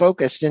extremely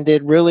focused and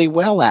did really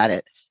well at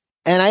it.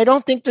 And I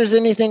don't think there's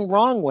anything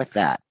wrong with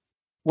that.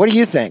 What do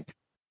you think?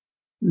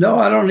 No,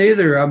 I don't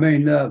either. I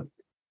mean,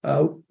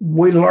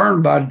 we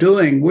learn by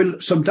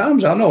doing.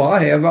 Sometimes I've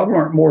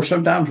learned more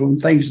sometimes when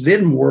things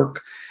didn't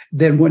work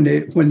than when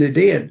they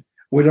did.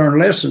 We learn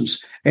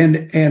lessons. And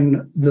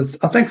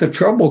I think the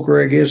trouble,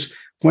 Greg, is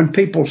when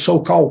people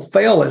so-called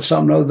fail at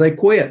something, they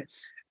quit.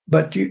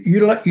 But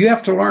you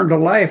have to learn to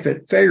laugh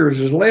at failures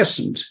as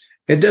lessons.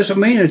 It doesn't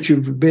mean that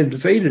you've been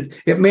defeated.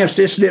 It means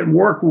this didn't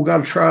work. We've got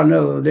to try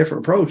another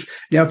different approach.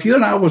 Now, if you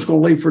and I was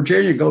going to leave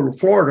Virginia, go to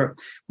Florida,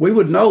 we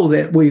would know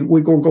that we're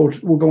going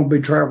to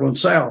be traveling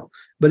south.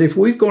 But if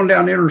we've gone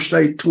down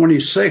Interstate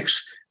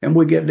 26 and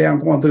we get down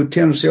going through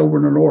Tennessee over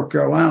into North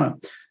Carolina,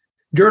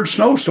 during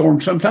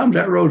snowstorms, sometimes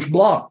that road's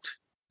blocked.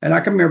 And I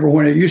can remember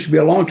when it used to be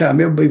a long time,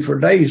 it would be for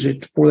days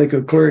before they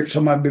could clear it.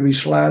 Somebody would be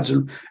slides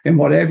and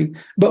what have you.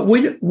 But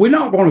we're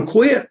not going to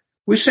quit.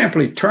 We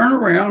simply turn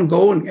around,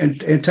 go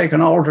and take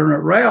an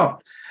alternate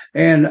route.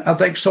 And I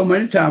think so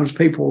many times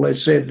people have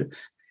said,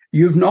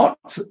 you've not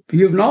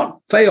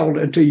failed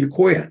until you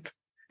quit.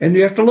 And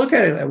you have to look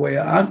at it that way.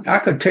 I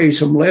could tell you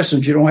some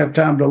lessons you don't have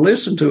time to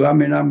listen to. I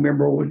mean, I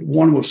remember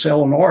one was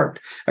selling art.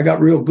 I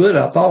got real good,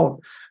 I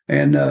thought,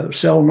 and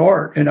selling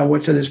art. And I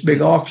went to this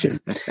big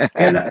auction.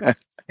 And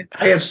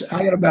I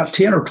had about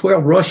 10 or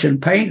 12 Russian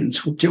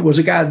paintings, which it was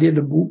a guy that did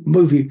the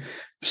movie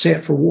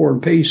set for War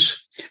and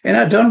Peace. And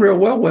I'd done real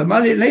well with them.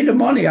 I didn't need the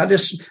money. I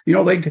just,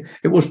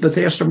 it was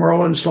Bethesda,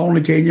 Maryland,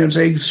 Sloan Canyons.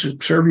 They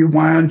serve you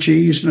wine,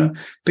 cheese, and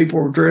people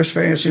were dressed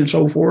fancy and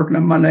so forth.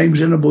 And my name's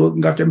in the book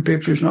and got them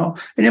pictures and all.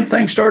 And them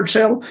things started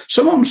selling.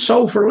 Some of them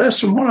sold for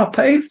less than what I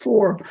paid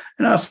for.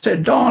 And I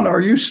said, Don,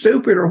 are you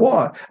stupid or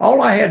what?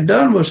 All I had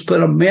done was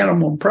put a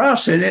minimum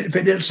price in it. If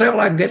it didn't sell,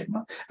 I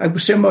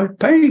could send my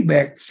painting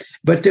back.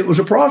 But it was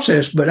a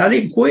process. But I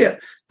didn't quit.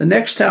 The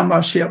next time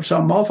I shipped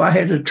something off, I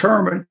had to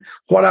determine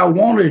what I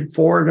wanted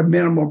for at a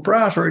minimum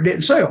price, or it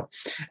didn't sell.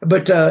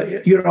 But,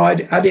 I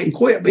didn't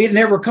quit. But it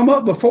never come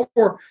up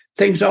before.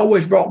 Things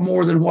always brought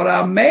more than what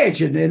I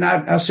imagined. And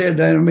I said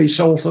to me,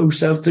 sold through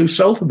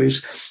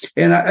Sotheby's.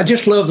 And I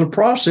just love the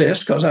process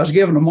because I was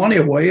giving the money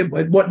away. It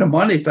wasn't a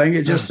money thing.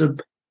 It's just a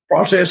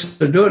process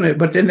of doing it.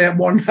 But then that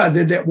one, I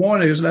did that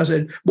one and I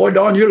said, boy,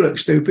 Don, you look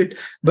stupid.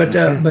 But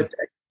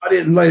I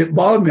didn't let it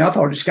bother me. I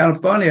thought it's kind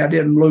of funny. I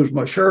didn't lose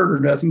my shirt or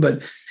nothing,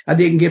 but I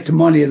didn't get the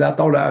money that I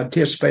thought I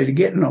anticipated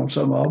getting on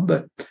some of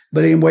them.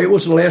 But anyway, it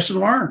was a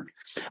lesson learned.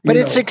 But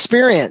it's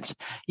experience.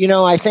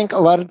 I think a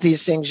lot of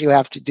these things you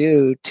have to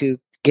do to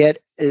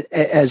get,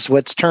 as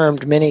what's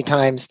termed many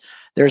times,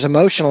 there's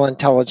emotional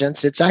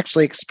intelligence. It's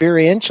actually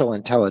experiential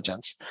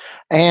intelligence.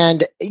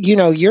 And,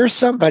 you're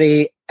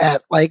somebody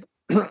at like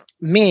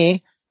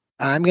me,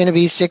 I'm going to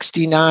be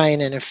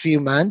 69 in a few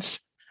months.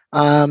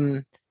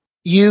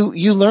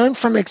 You learn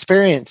from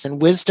experience,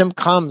 and wisdom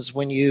comes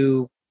when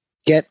you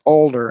get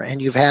older and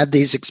you've had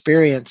these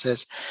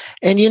experiences.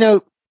 And,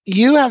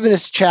 you have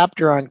this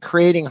chapter on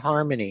creating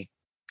harmony.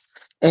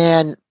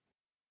 And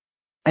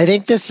I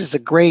think this is a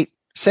great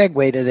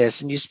segue to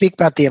this. And you speak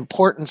about the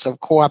importance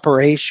of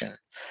cooperation.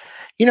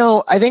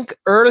 I think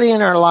early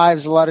in our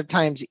lives, a lot of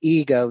times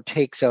ego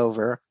takes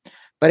over.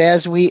 But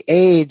as we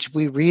age,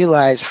 we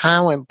realize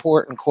how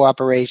important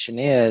cooperation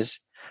is.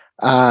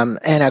 And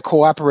a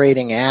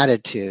cooperating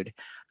attitude.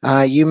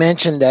 You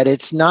mentioned that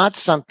it's not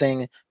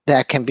something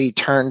that can be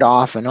turned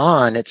off and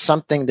on. It's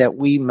something that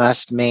we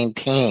must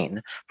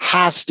maintain,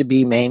 has to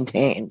be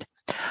maintained.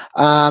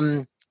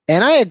 And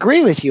I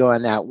agree with you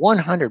on that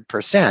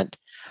 100%.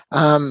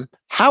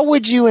 How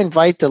would you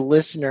invite the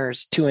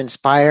listeners to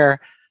inspire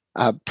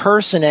a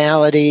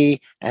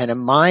personality and a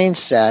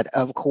mindset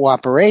of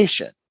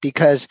cooperation?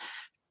 Because,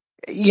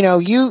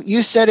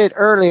 you said it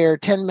earlier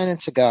 10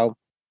 minutes ago.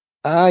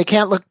 You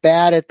can't look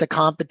bad at the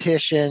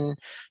competition.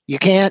 You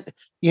can't,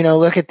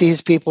 look at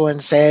these people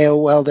and say, oh,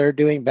 well, they're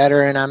doing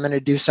better and I'm going to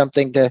do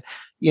something to,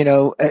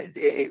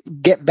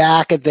 get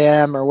back at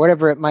them or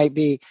whatever it might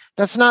be.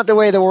 That's not the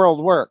way the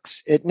world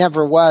works. It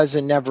never was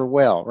and never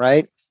will,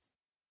 right?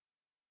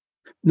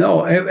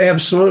 No,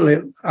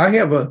 absolutely. I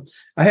have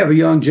a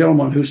young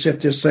gentleman who set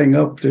this thing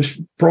up,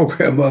 this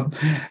program up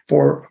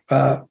for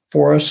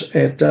us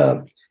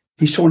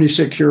he's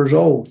 26 years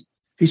old.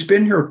 He's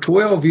been here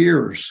 12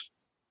 years.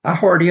 I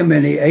hired him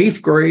in the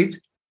 8th grade.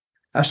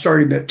 I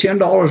started him at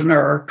 $10 an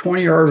hour,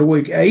 20 hours a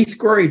week, 8th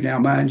grade now,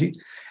 mind you,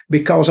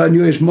 because I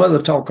knew his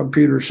mother taught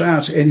computer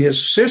science, and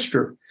his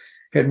sister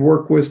had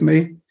worked with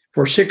me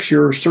for 6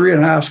 years, 3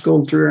 in high school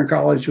and 3 in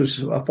college,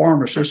 was a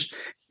pharmacist.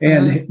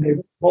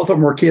 And both of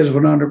them were kids of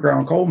an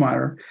underground coal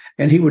miner.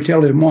 And he would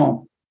tell his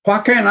mom,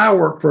 why can't I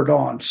work for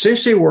Don?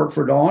 Sissy worked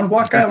for Don.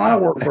 Why can't I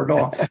work for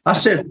Don? I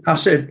said,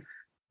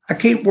 I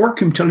can't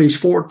work him till he's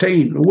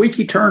 14. The week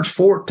he turns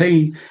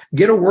 14,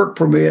 get a work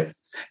permit.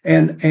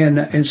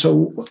 And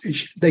so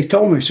they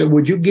told me, said,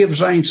 would you give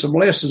Zane some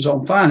lessons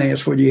on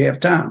finance when you have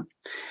time?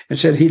 And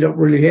said he don't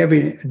really have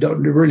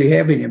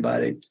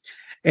anybody.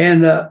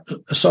 And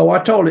so I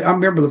told him, I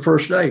remember the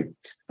first day,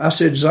 I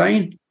said,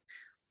 Zane,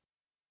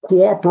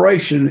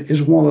 cooperation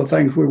is one of the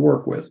things we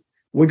work with.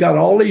 We got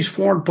all these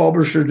foreign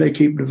publishers they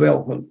keep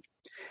developing,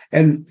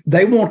 and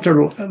they want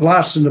to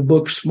license the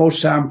books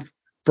most time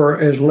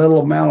for as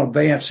little amount of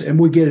advance, and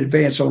we get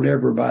advance on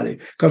everybody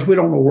because we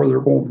don't know whether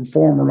they're going to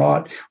perform or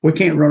not. We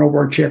can't run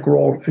over and check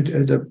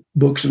the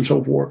books and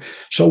so forth.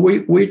 So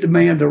we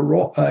demand a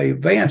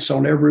advance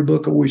on every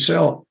book that we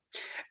sell.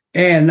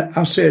 And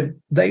I said,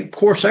 of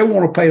course, they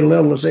want to pay as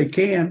little as they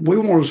can. We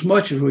want as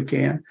much as we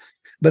can.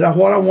 But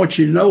what I want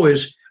you to know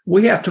is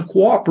we have to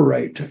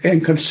cooperate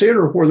and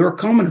consider where they're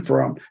coming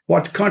from,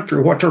 what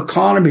country, what their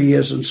economy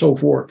is, and so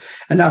forth.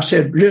 And I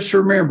said, just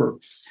remember,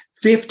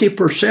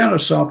 50%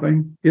 of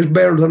something is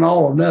better than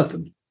all of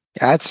nothing.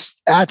 There's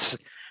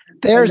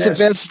the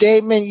best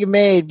statement you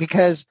made,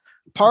 because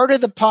part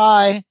of the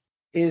pie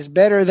is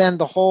better than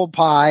the whole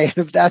pie.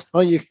 If that's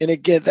all you're going to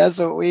get, that's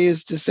what we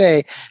used to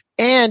say.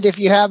 And if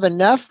you have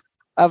enough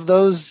of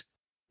those,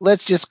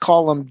 let's just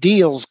call them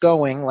deals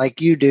going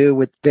like you do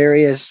with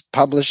various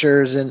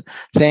publishers and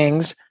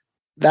things,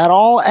 that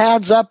all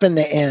adds up in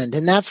the end.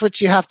 And that's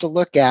what you have to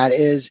look at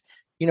is,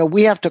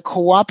 we have to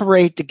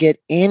cooperate to get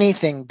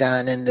anything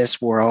done in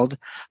this world.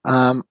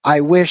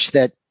 I wish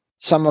that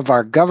some of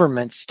our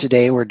governments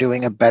today were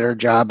doing a better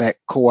job at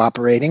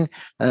cooperating.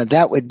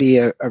 That would be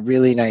a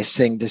really nice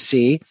thing to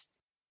see.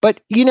 But,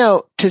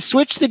 to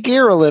switch the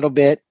gear a little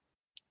bit,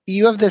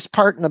 you have this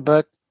part in the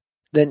book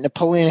that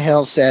Napoleon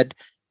Hill said,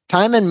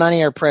 time and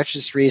money are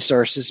precious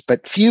resources,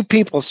 but few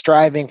people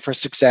striving for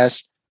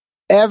success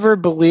ever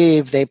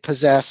believe they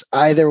possess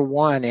either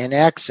one in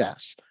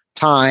excess,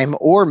 time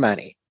or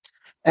money.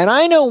 And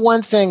I know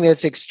one thing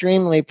that's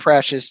extremely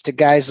precious to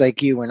guys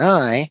like you and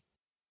I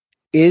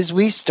is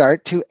we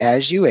start to,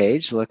 as you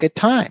age, look at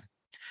time.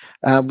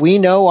 We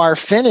know our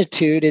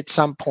finitude at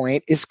some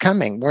point is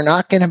coming. We're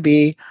not going to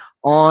be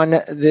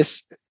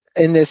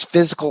in this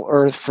physical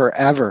earth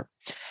forever.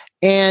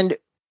 And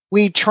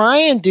we try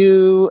and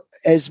do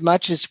as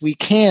much as we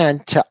can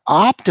to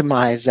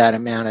optimize that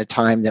amount of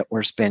time that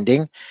we're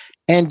spending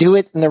and do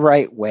it in the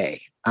right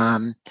way.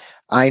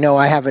 I know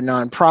I have a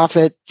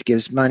nonprofit that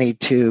gives money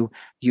to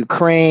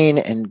Ukraine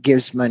and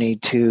gives money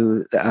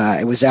to,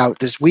 I was out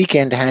this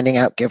weekend handing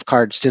out gift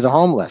cards to the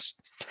homeless.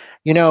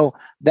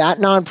 That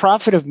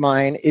nonprofit of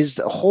mine is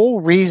the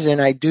whole reason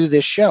I do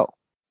this show.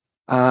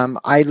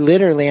 I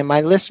literally, and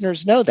my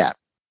listeners know that,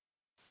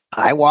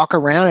 I walk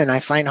around and I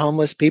find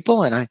homeless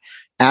people and I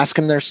ask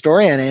them their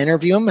story and I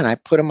interview them and I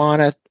put them on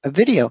a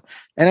video.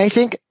 And I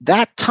think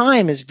that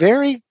time is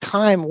very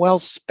time well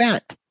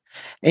spent.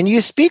 And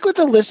you speak with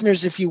the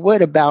listeners, if you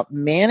would, about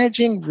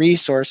managing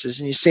resources.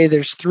 And you say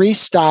there's 3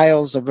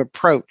 styles of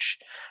approach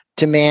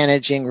to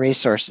managing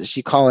resources.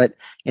 You call it,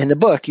 in the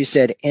book, you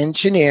said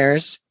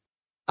engineers,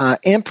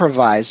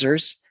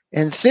 improvisers,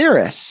 and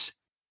theorists.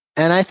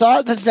 And I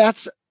thought that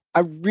that's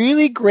a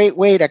really great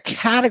way to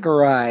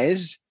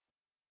categorize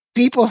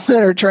people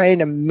that are trying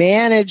to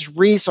manage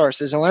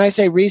resources. And when I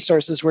say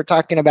resources, we're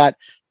talking about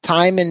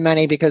time and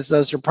money, because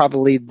those are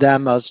probably the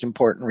most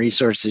important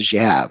resources you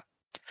have.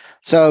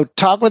 So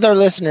talk with our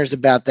listeners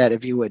about that,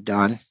 if you would,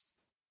 Don.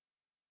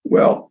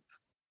 Well,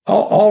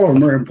 all of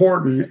them are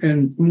important,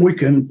 and we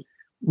can,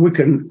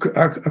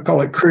 I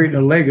call it creating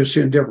a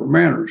legacy in different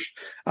manners.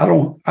 I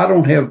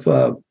don't have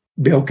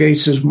Bill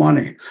Gates'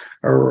 money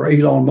or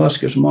Elon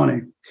Musk's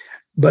money,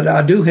 but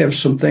I do have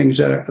some things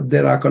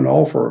that I can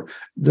offer,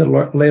 the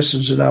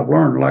lessons that I've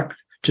learned. Like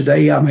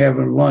today, I'm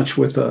having lunch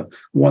with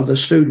one of the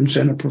students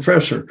and a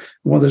professor.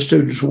 One of the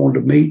students wanted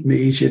to meet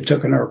me. She had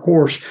taken our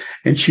course,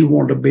 and she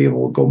wanted to be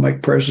able to go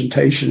make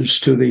presentations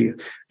to the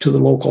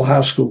local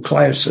high school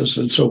classes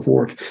and so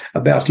forth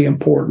about the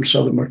importance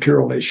of the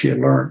material that she had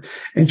learned.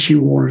 And she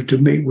wanted to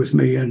meet with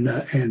me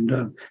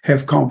and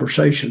have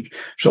conversations.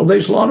 So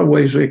there's a lot of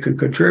ways they can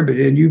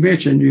contribute. And you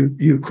mentioned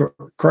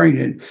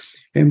Ukraine,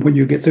 and when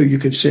you get through, you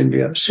can send me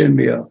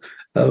a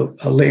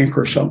link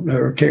or something,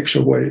 or a text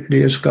or what it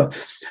is.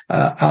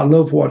 I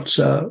love what's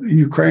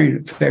Ukraine.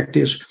 In fact,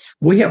 is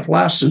we have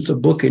licensed a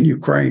book in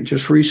Ukraine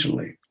just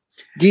recently.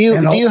 Do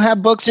you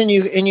have books in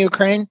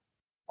Ukraine?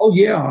 Oh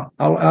yeah,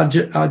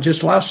 I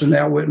just licensed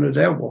Outwitting the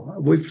Devil.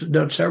 We've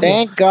done several.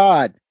 Thank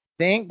God.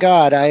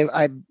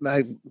 I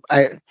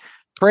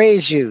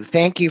praise you.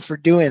 Thank you for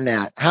doing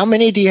that. How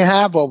many do you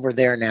have over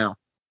there now?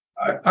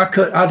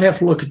 I'd have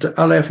to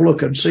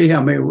look and see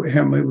how many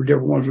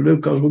different ones we do,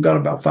 because we've got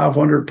about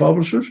 500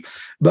 publishers.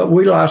 But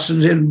we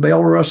license in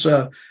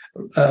Belarus,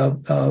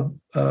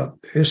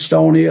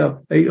 Estonia,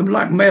 even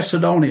like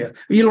Macedonia.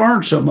 You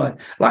learn so much.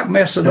 Like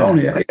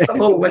Macedonia, it's a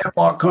little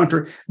landlocked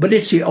country, but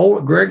it's the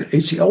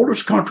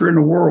oldest country in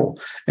the world.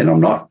 And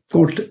I'm not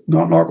going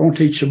to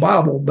teach the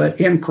Bible,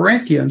 but in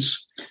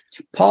Corinthians,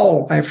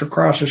 Paul, after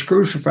Christ was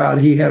crucified,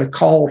 he had a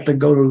call to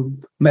go to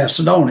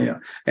Macedonia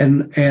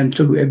and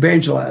to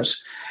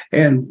evangelize,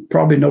 and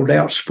probably no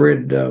doubt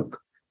spread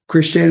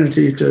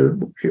Christianity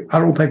to. I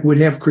don't think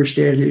we'd have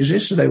Christianity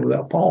exist today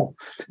without Paul.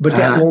 But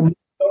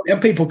and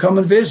people come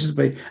and visit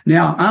me.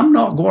 Now, I'm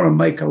not going to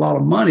make a lot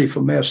of money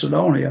from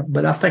Macedonia,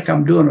 but I think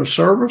I'm doing a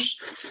service.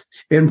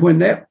 And when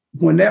that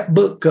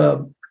book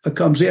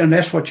comes in, and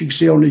that's what you can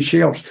see on these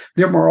shelves,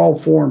 them are all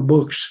foreign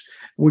books.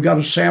 We got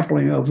a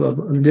sampling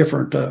of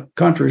different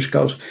countries,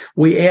 because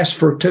we asked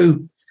for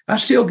 2. I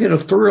still get a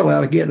thrill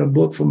out of getting a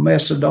book from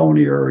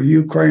Macedonia or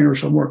Ukraine or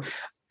somewhere.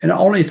 And the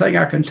only thing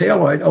I can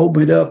tell, I'd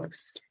open it up,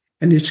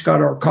 and it's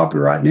got our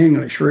copyright in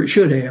English, or it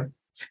should have.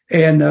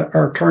 And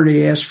our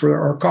attorney asked for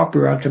our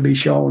copyright to be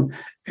shown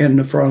in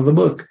the front of the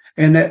book.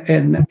 And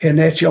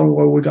that's the only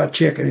way we got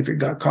checking if it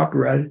got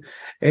copyrighted.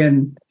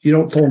 And you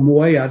don't throw them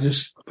away. I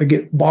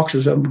get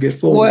boxes of them, get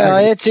full. Well,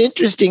 it's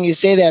interesting you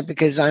say that,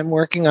 because I'm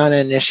working on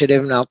an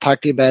initiative, and I'll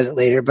talk to you about it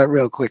later. But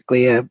real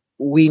quickly,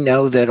 we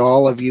know that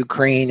all of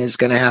Ukraine is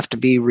going to have to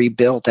be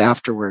rebuilt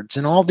afterwards.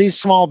 And all these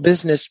small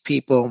business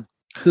people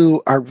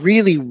who are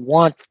really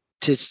want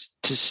to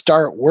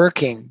start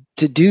working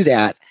to do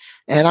that.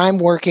 And I'm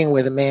working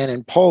with a man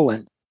in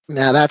Poland.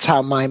 Now, that's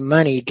how my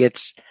money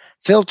gets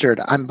filtered.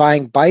 I'm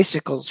buying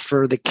bicycles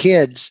for the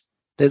kids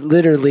that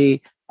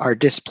literally are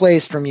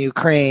displaced from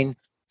Ukraine,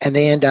 and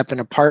they end up in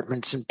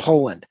apartments in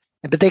Poland.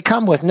 But they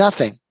come with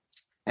nothing.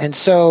 And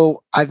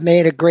so I've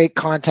made a great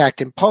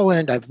contact in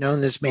Poland. I've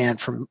known this man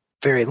for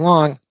very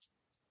long,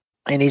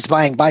 and he's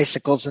buying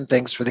bicycles and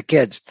things for the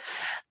kids.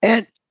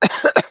 And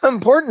the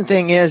important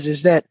thing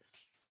is that,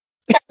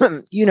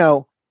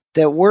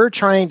 that we're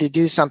trying to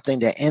do something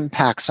to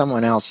impact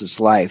someone else's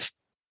life.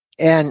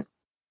 And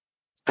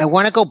I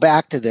want to go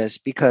back to this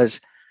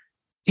because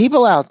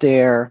people out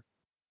there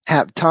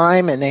have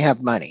time and they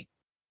have money.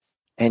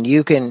 And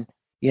you can,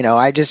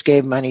 I just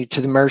gave money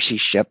to the Mercy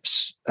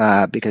Ships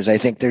because I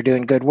think they're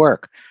doing good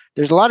work.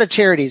 There's a lot of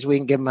charities we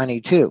can give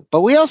money to,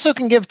 but we also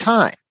can give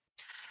time.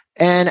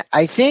 And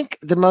I think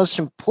the most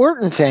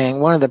important thing,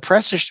 one of the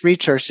precious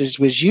resources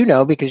was,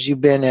 because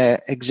you've been an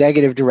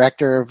executive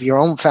director of your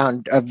own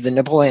of the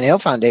Napoleon Hill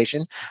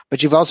Foundation,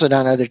 but you've also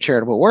done other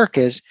charitable work,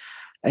 is,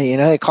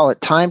 they call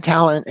it time,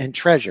 talent, and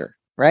treasure,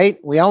 right?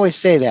 We always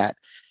say that.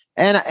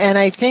 And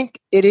I think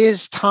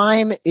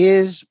time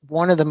is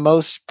one of the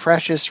most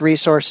precious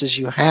resources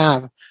you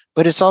have,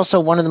 but it's also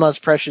one of the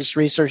most precious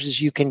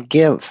resources you can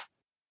give,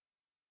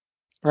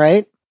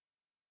 right?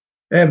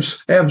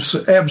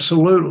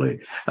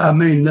 Absolutely. I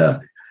mean,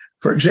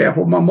 for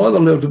example, my mother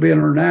lived to be in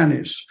her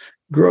 90s,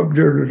 grew up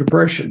during the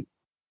Depression,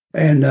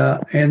 and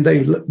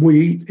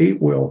we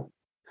eat well,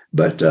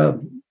 but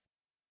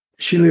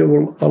she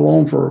lived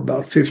alone for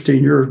about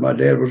 15 years. My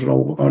dad was an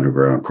old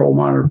underground coal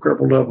miner,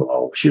 crippled up.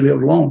 She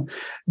lived alone,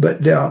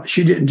 but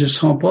she didn't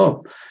just hump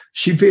up.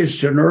 She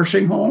visited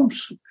nursing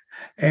homes,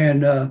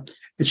 and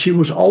she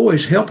was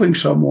always helping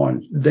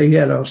someone. They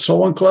had a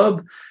sewing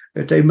club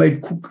that they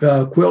made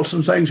quilts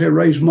and things. They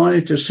raised money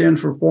to send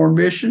for foreign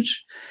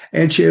missions.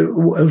 And she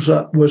was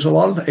a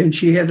lot of, and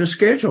she had a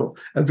schedule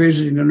of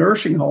visiting a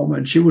nursing home,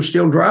 and she was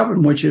still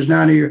driving when she was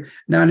 90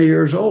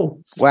 years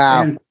old.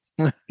 Wow. And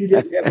she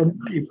didn't have the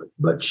money,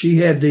 but she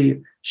had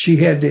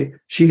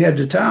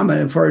the time.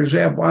 And for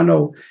example, I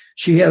know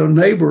she had a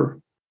neighbor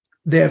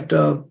that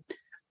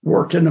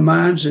worked in the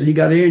mines, and he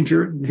got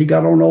injured. He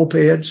got on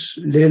opioids,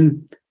 and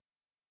then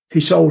he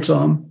sold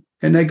some.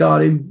 And they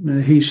got him,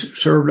 and he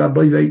served, I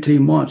believe,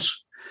 18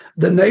 months.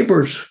 The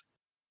neighbor's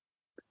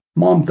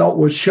mom thought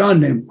was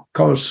shunned him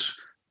because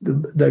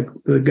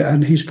the guy,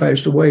 and he's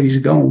passed away, he's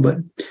gone, but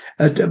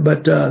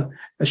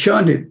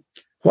shunned him.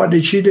 What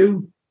did she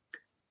do?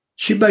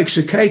 She bakes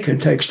a cake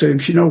and takes to him.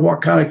 She knows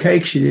what kind of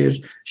cake she is.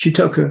 She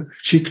took a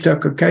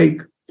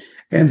cake,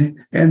 and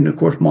of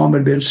course, Mom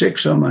had been sick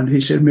some, and he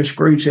said, Miss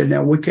Green said,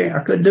 "Now I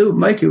couldn't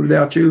make it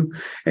without you."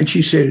 And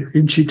she said,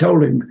 and she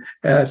told him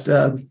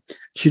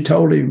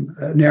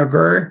now,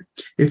 Gary,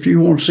 if you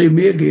want to see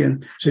me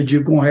again, said,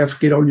 you're going to have to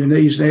get on your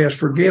knees and ask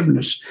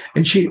forgiveness.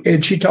 And she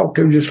talked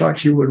to him just like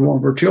she would one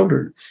of her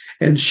children.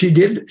 And she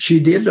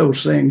did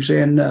those things.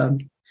 And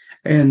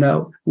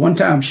one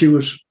time she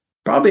was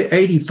probably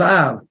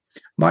 85.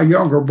 My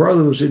younger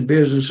brother was in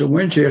business in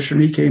Winchester,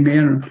 and he came in,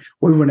 and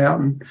we went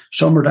out in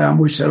summertime.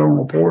 We sat on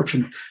the porch,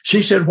 and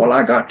she said, well,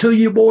 I got two of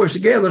you boys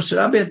together. I said,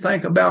 I've been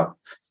thinking about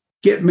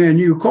getting me a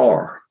new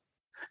car.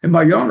 And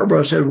my younger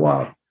brother said,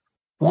 well,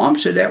 Mom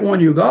said, that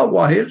one you got,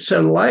 why, it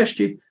said last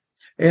you.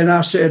 And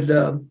I said,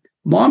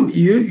 Mom,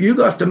 you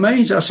got the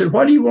means. I said,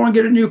 why do you want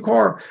to get a new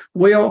car?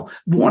 Well,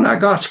 the one I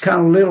got's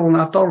kind of little, and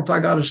I thought if I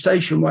got a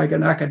station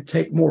wagon, I could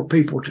take more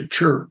people to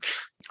church.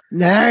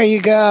 There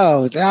you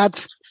go.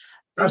 That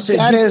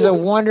is a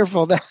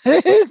wonderful,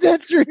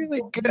 that's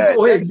really good.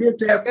 Go ahead and get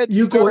that.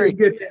 You go ahead and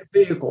get that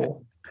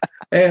vehicle.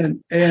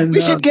 And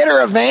we should get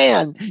her a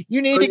van.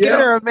 You need to get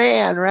her a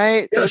van,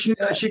 right? Yeah,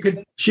 she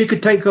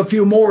could take a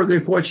few more than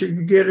what she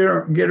could get in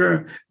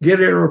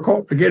her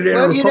car.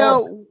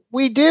 Well,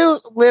 we do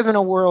live in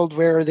a world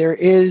where there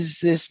is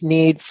this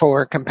need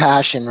for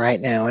compassion right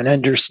now and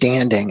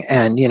understanding.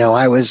 And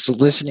I was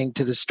listening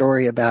to the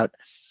story about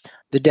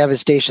the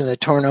devastation of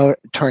the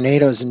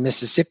tornadoes in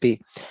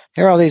Mississippi.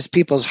 Here, all these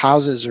people's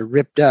houses are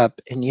ripped up,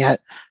 and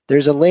yet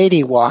there's a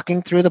lady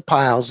walking through the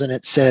piles, and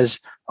it says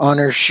on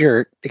her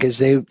shirt, because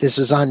this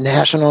was on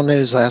national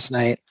news last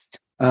night,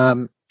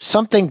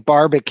 something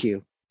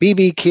barbecue,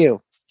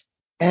 BBQ.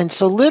 And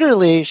so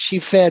literally she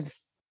fed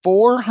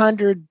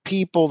 400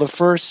 people the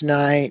first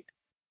night,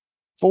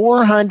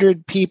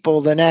 400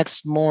 people the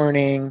next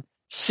morning,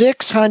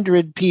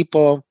 600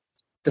 people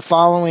the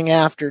following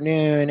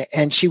afternoon.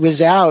 And she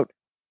was out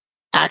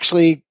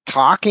actually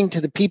talking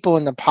to the people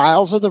in the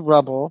piles of the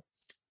rubble,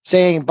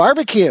 saying,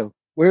 barbecue.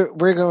 We're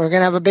going to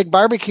have a big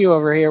barbecue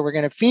over here. We're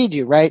going to feed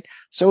you, right?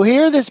 So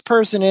here this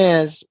person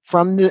is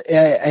from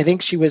I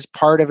think she was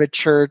part of a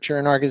church or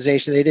an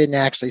organization. They didn't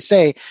actually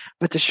say,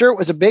 but the shirt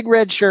was a big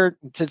red shirt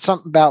and said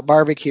something about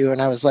barbecue.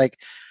 And I was like,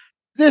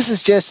 this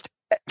is just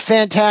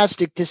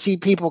fantastic to see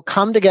people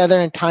come together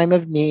in time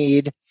of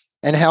need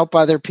and help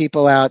other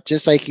people out,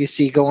 just like you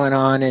see going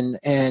on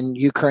in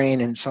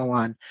Ukraine and so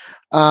on.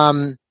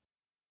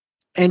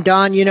 And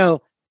Don,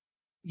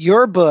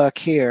 your book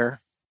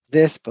here,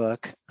 this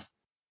book,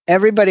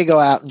 everybody go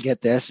out and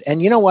get this.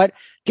 And you know what?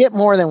 Get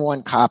more than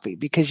one copy,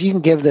 because you can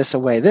give this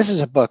away. This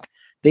is a book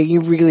that you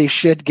really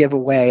should give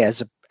away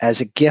as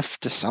a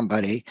gift to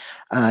somebody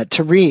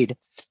to read.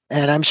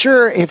 And I'm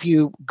sure if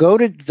you go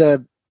to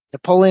the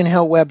Napoleon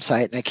Hill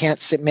website, and I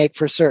can't make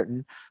for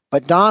certain,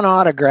 but Don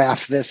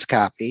autographed this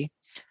copy.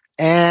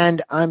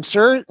 And I'm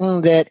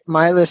certain that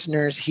my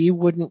listeners, he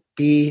wouldn't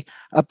be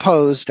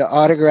opposed to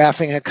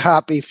autographing a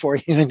copy for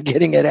you and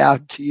getting it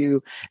out to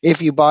you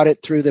if you bought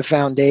it through the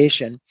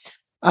foundation.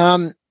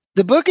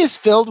 The book is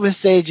filled with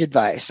sage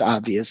advice,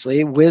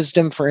 obviously,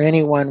 wisdom for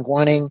anyone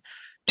wanting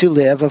to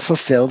live a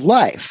fulfilled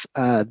life.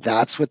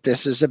 That's what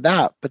this is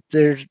about.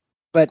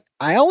 But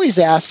I always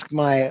ask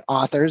my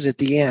authors at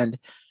the end,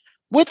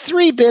 what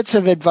 3 bits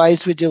of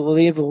advice would you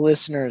leave the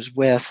listeners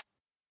with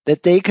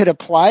that they could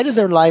apply to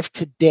their life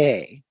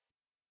today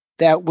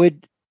that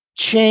would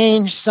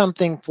change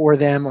something for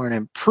them or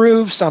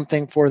improve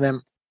something for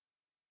them?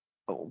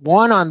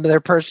 1, on their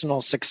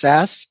personal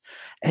success,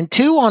 and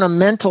 2, on a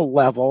mental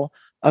level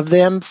of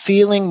them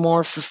feeling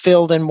more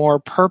fulfilled and more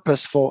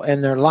purposeful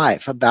in their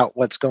life about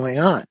what's going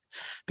on.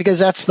 Because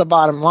that's the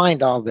bottom line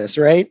to all this,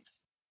 right?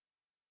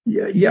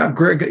 Yeah,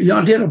 Greg.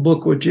 I did a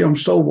book with Jim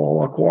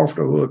Stovall, a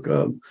cooperative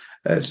book.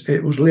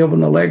 It was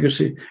Living a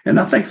Legacy. And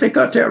I think they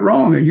got that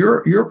wrong. And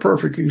you're a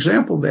perfect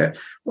example of that.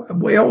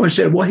 We always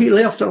said, well, he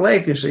left a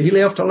legacy. He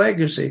left a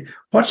legacy.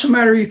 What's the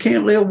matter? You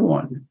can't live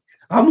one.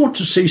 I want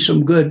to see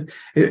some good.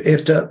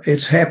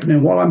 It's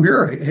happening while I'm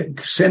here.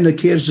 Send the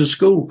kids to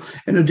school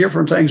and the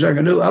different things I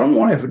can do. I don't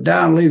want to have to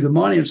die and leave the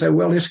money and say,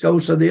 well, this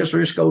goes to this or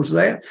this goes to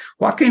that.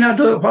 Why can't I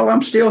do it while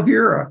I'm still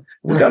here?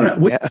 We're gonna.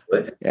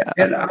 Yeah.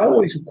 And I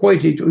always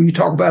equate it when you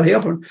talk about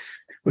helping.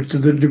 But to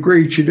the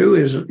degree that you do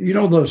is,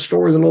 the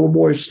story of the little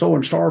boy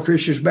throwing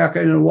starfishes back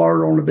into the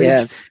water on the beach.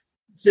 Yes.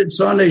 He said,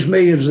 Sunday's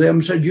millions of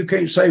them. Said, you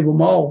can't save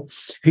them all.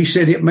 He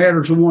said, it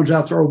matters the ones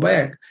I throw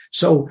back.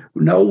 So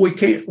no, we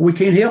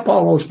can't help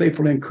all those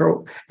people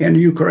in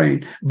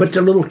Ukraine. But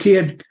the little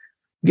kid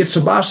gets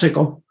a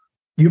bicycle.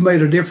 You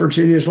made a difference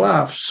in his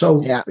life.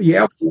 So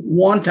yeah,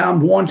 one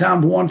time.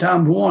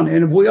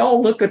 And if we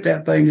all look at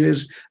that thing, it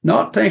is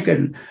not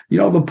thinking,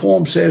 the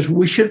poem says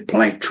we should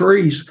plant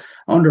trees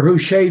under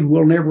whose shade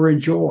we'll never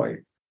enjoy.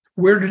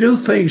 We're to do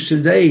things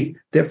today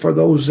that for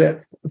those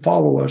that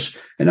follow us.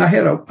 And I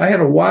had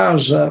a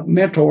wise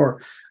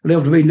mentor,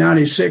 lived to be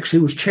 96. He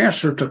was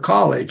chancellor to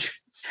college,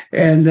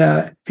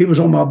 and he was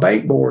on my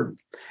bank board.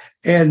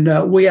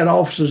 And we had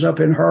offices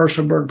up in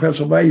Harrisonburg,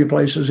 Pennsylvania,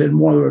 places, and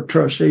one of the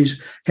trustees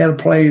had a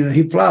plane, and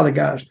he'd fly the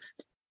guys.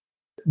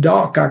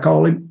 Doc, I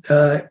call him.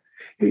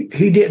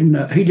 He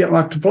didn't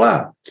like to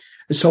fly,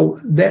 and so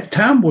that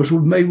time was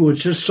with me was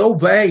just so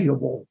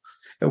valuable.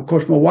 Of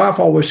course, my wife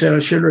always said I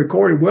should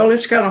record it. Well,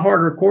 it's kind of hard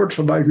to record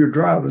somebody if you're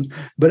driving,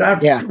 but I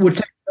would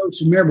take notes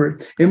and remember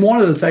it. And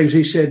one of the things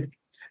he said,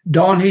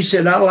 Don, he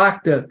said, I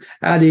like the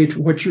idea of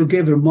what you're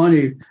giving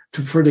money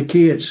for the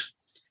kids.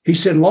 He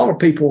said, a lot of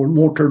people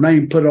want their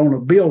name put on a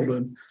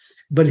building,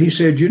 but he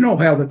said, you know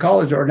how the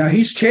colleges are. Now,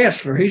 he's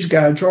chancellor. He's the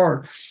guy in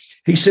charge.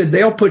 He said,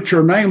 they'll put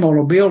your name on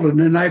a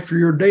building, and after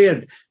you're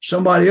dead,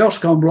 somebody else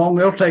comes along,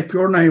 they'll take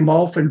your name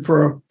off, and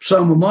for a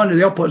sum of money,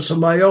 they'll put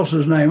somebody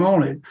else's name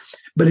on it.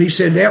 But he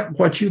said that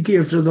what you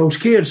give to those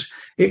kids,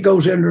 it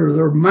goes into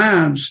their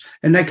minds,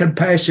 and they can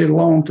pass it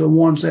along to the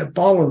ones that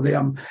follow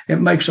them. It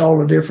makes all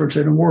the difference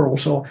in the world.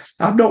 So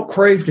I don't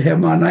crave to have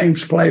my name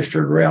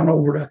plastered around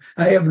over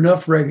I have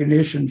enough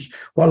recognitions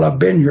while I've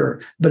been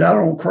here, but I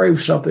don't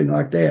crave something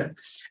like that.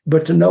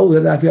 But to know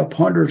that I've helped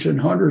hundreds and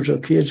hundreds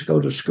of kids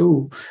go to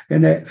school,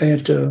 and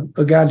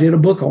a guy did a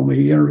book on me.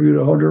 He interviewed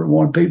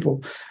 101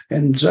 people,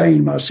 and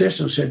Zane, my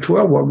assistant, said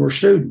 12 of them were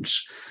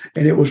students,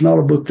 and it was not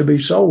a book to be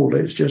sold.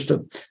 It's just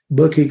a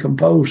book he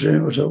composed, and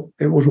it was a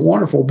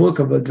wonderful book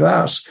of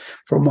advice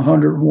from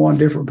 101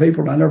 different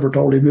people. I never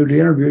told him who to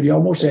interview. He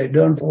almost had it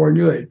done before I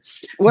knew it.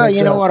 Well,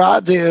 you know what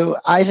I'll do?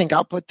 I think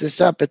I'll put this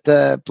up at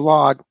the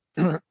blog.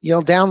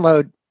 You'll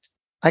download.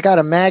 I got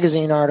a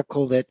magazine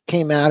article that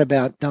came out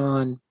about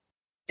Don.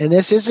 And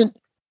this isn't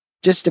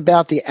just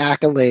about the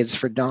accolades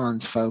for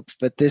Don's folks,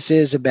 but this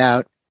is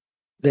about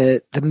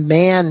the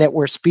man that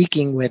we're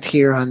speaking with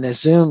here on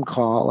this Zoom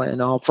call,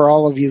 and for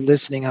all of you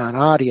listening on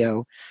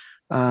audio,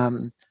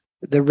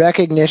 the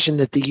recognition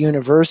that the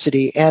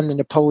university and the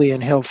Napoleon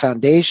Hill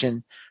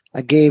Foundation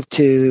gave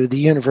to the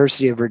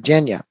University of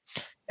Virginia.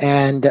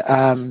 And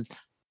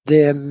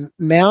the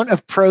amount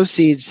of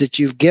proceeds that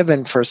you've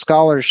given for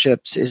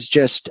scholarships is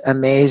just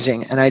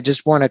amazing. And I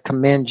just want to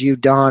commend you,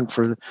 Don,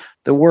 for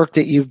the work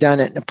that you've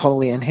done at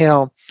Napoleon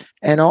Hill,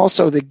 and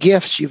also the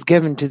gifts you've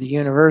given to the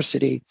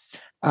university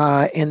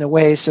in the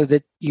way so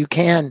that you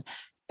can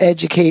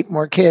educate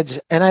more kids.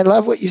 And I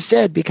love what you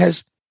said,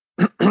 because,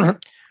 you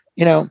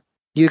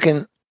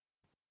can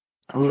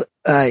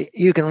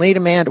lead a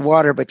man to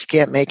water, but you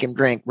can't make him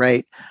drink,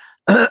 right?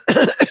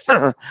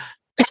 But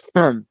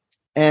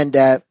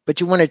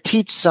you want to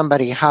teach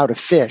somebody how to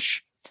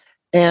fish.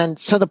 And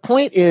so the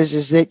point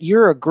is that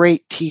you're a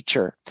great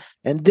teacher.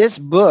 And this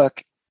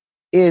book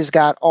is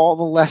got all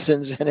the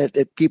lessons in it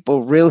that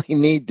people really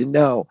need to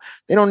know.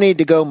 They don't need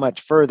to go much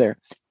further.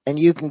 And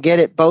you can get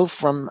it both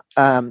from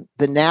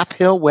the Nap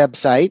Hill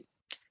website.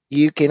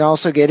 You can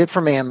also get it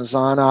from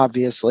Amazon,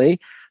 obviously.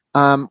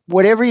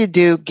 Whatever you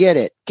do, get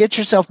it. Get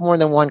yourself more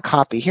than one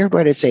copy. Here's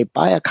what I say.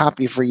 Buy a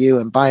copy for you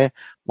and buy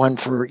one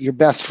for your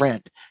best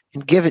friend,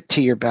 and give it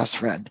to your best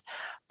friend.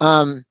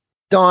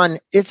 Dawn,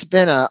 it's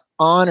been an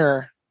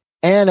honor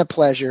and a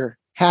pleasure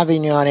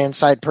having you on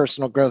Inside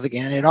Personal Growth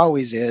again. It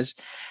always is.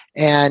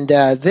 And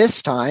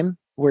this time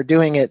we're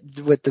doing it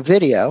with the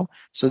video.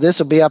 So this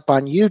will be up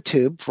on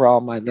YouTube for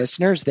all my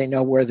listeners. They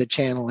know where the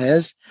channel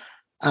is.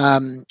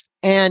 And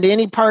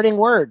any parting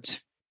words,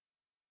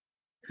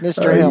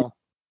 Mr. Hill?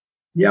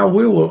 Yeah,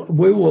 we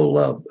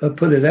will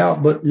put it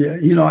out. But yeah,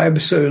 I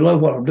absolutely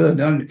love what I'm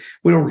doing.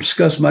 We don't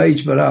discuss my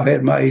age, but I've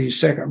had my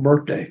 82nd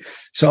birthday,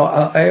 so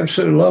I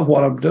absolutely love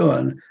what I'm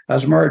doing. I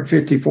was married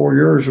 54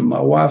 years, and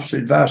my wife's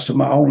advice to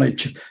my only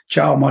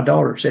child, my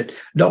daughter, said,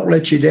 "Don't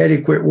let your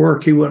daddy quit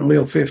work. He wouldn't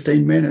live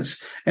 15 minutes."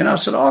 And I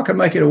said, "Oh, I can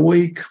make it a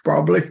week,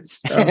 probably."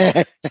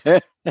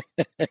 But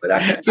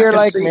You're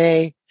like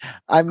me.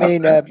 I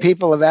mean,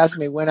 people have asked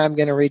me when I'm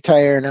going to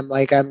retire, and I'm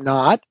like, I'm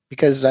not,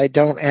 because I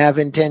don't have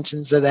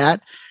intentions of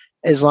that.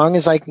 As long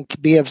as I can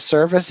be of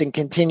service and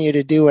continue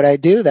to do what I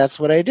do, that's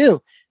what I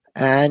do.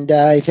 And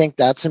I think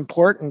that's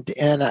important.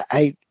 And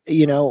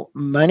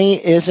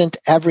money isn't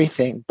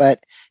everything,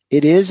 but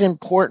it is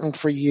important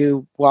for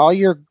you while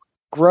you're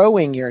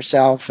growing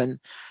yourself and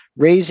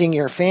raising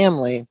your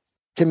family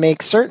to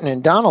make certain.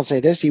 And Don will say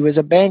this, he was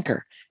a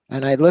banker.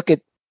 And I look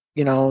at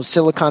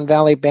Silicon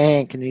Valley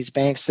Bank and these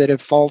banks that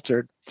have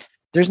faltered.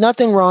 There's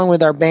nothing wrong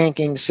with our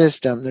banking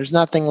system. There's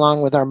nothing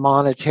wrong with our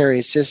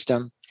monetary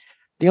system.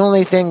 The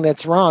only thing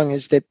that's wrong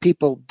is that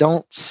people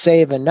don't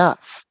save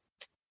enough.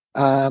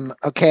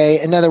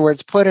 In other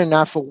words, put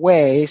enough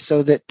away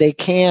so that they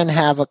can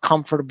have a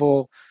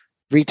comfortable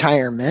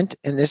retirement.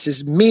 And this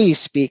is me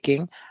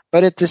speaking,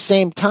 but at the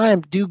same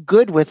time, do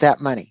good with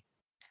that money.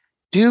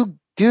 Do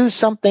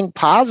something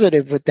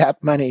positive with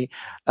that money.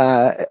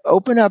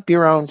 Open up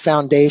your own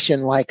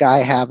foundation like I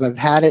have. I've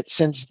had it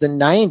since the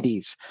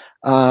 90s.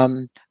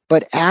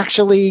 But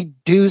actually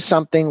do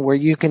something where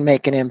you can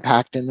make an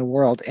impact in the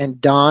world.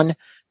 And Don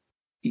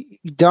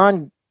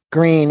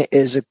Green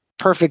is a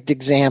perfect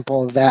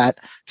example of that.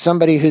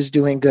 Somebody who's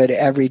doing good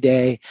every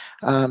day.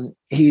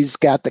 He's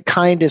got the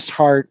kindest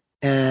heart.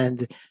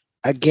 And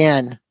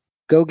again,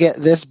 go get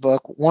this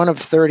book, one of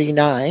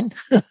 39.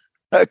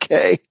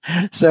 Okay.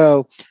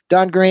 So,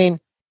 Don Green,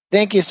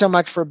 thank you so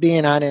much for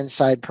being on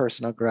Inside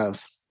Personal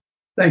Growth.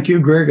 Thank you,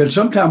 Greg. And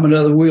sometime or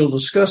another, we'll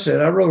discuss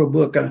it. I wrote a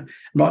book,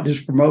 not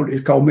just promoted,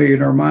 it's called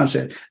Millionaire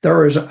Mindset.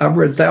 I've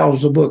read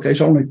thousands of books.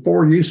 There's only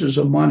 4 uses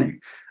of money.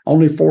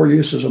 Only 4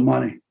 uses of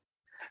money.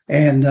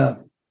 And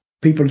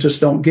people just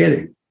don't get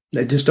it.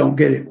 They just don't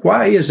get it.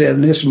 Why is that?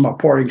 And this is my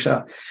parting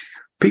shot.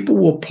 People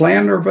will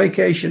plan their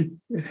vacation.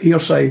 He'll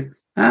say,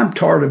 "I'm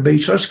tired of the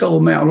beach. Let's go to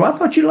the mountain." "Well, I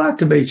thought you liked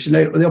the beach." And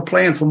they'll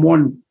plan from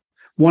one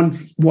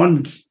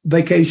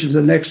vacation to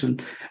the next,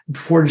 and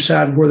before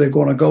deciding where they're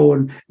going to go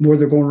and where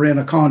they're going to rent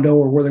a condo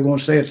or where they're going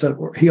to stay at the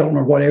Hilton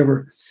or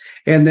whatever.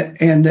 And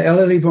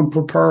they'll even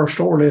prepare a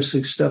store list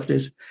and stuff.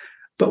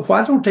 But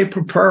why don't they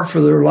prepare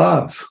for their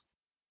life?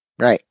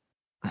 Right.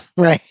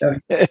 Right.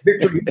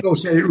 Victor Hugo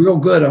said it real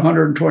good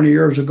 120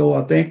 years ago,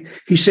 I think.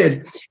 He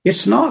said,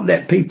 it's not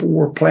that people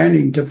were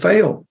planning to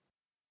fail.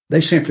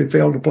 They simply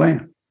failed to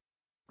plan.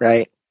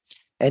 Right.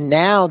 And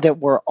now that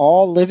we're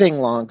all living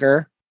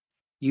longer,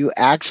 you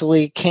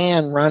actually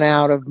can run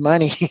out of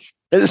money.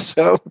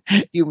 So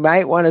you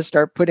might want to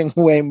start putting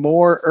away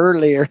more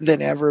earlier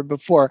than ever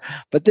before.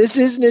 But this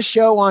isn't a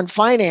show on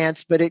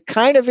finance, but it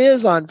kind of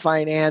is on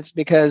finance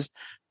because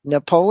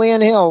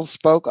Napoleon Hill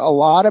spoke a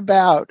lot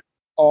about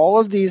all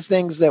of these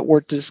things that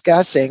we're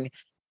discussing.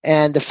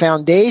 And the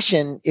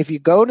foundation, if you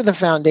go to the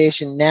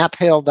foundation,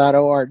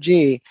 naphill.org,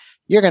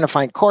 you're going to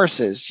find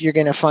courses, you're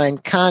going to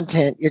find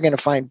content, you're going to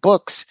find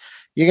books,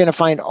 you're going to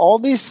find all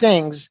these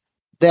things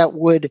that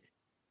would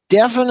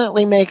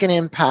definitely make an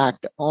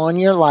impact on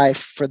your life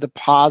for the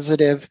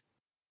positive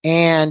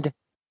and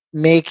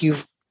make your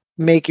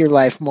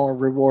life more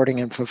rewarding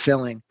and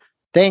fulfilling.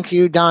 Thank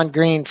you, Don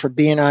Green, for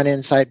being on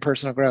Inside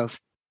Personal Growth.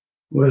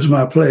 Well, it's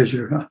my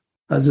pleasure.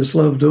 I just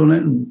love doing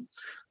it, and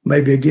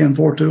maybe again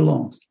for too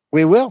long.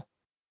 We will.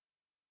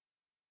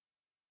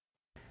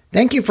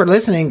 Thank you for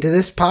listening to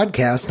this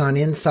podcast on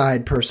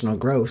Inside Personal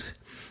Growth.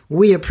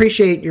 We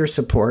appreciate your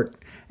support.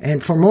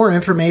 And for more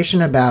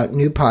information about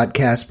new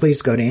podcasts,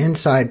 please go to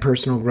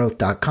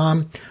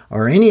InsidePersonalGrowth.com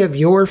or any of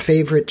your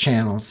favorite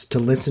channels to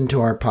listen to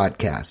our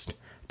podcast.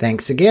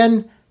 Thanks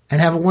again, and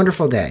have a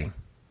wonderful day.